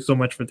to thank you so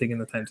much for taking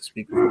the time to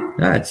speak with me.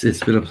 Yeah,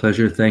 it's been a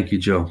pleasure. Thank you,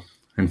 Joe.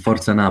 And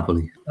Forza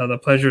Napoli. The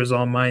pleasure is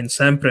all mine,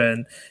 sempre.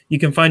 And you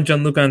can find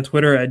Gianluca on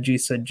Twitter at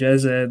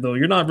Saggese, though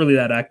you're not really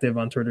that active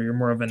on Twitter. You're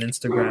more of an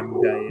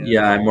Instagram guy.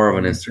 Yeah, I'm more of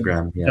an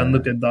Instagram. Yeah.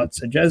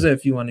 Gianluca.Saggese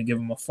if you want to give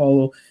him a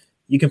follow.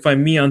 You can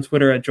find me on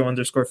Twitter at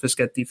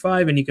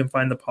Joe_Fischetti5, and you can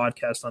find the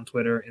podcast on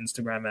Twitter,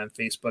 Instagram, and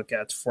Facebook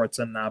at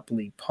Forza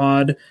Napoli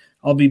Pod.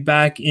 I'll be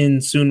back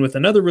in soon with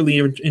another really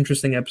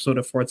interesting episode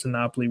of Forza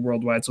Napoli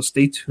Worldwide, so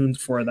stay tuned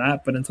for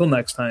that. But until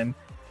next time,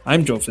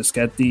 I'm Joe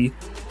Fischetti.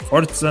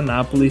 Forza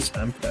Napoli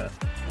sempre.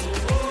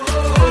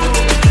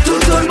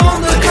 Tutto il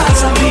mondo è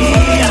casa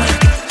mia,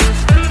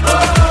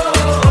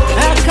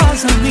 è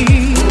casa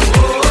mia.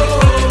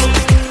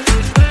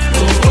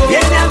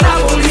 Vieni a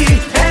Napoli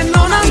e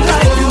non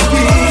andrai più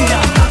via.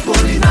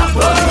 Napoli,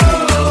 Napoli,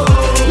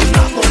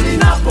 Napoli,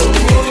 Napoli,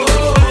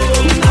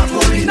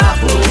 Napoli, Napoli,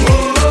 Napoli,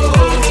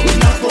 Napoli, Napoli,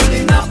 Napoli,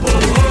 Napoli.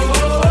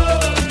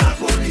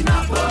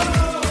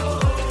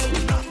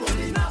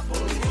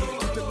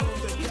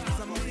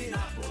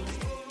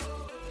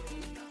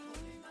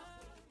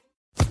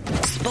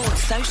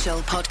 Sports Social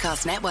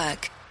Podcast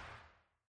Network.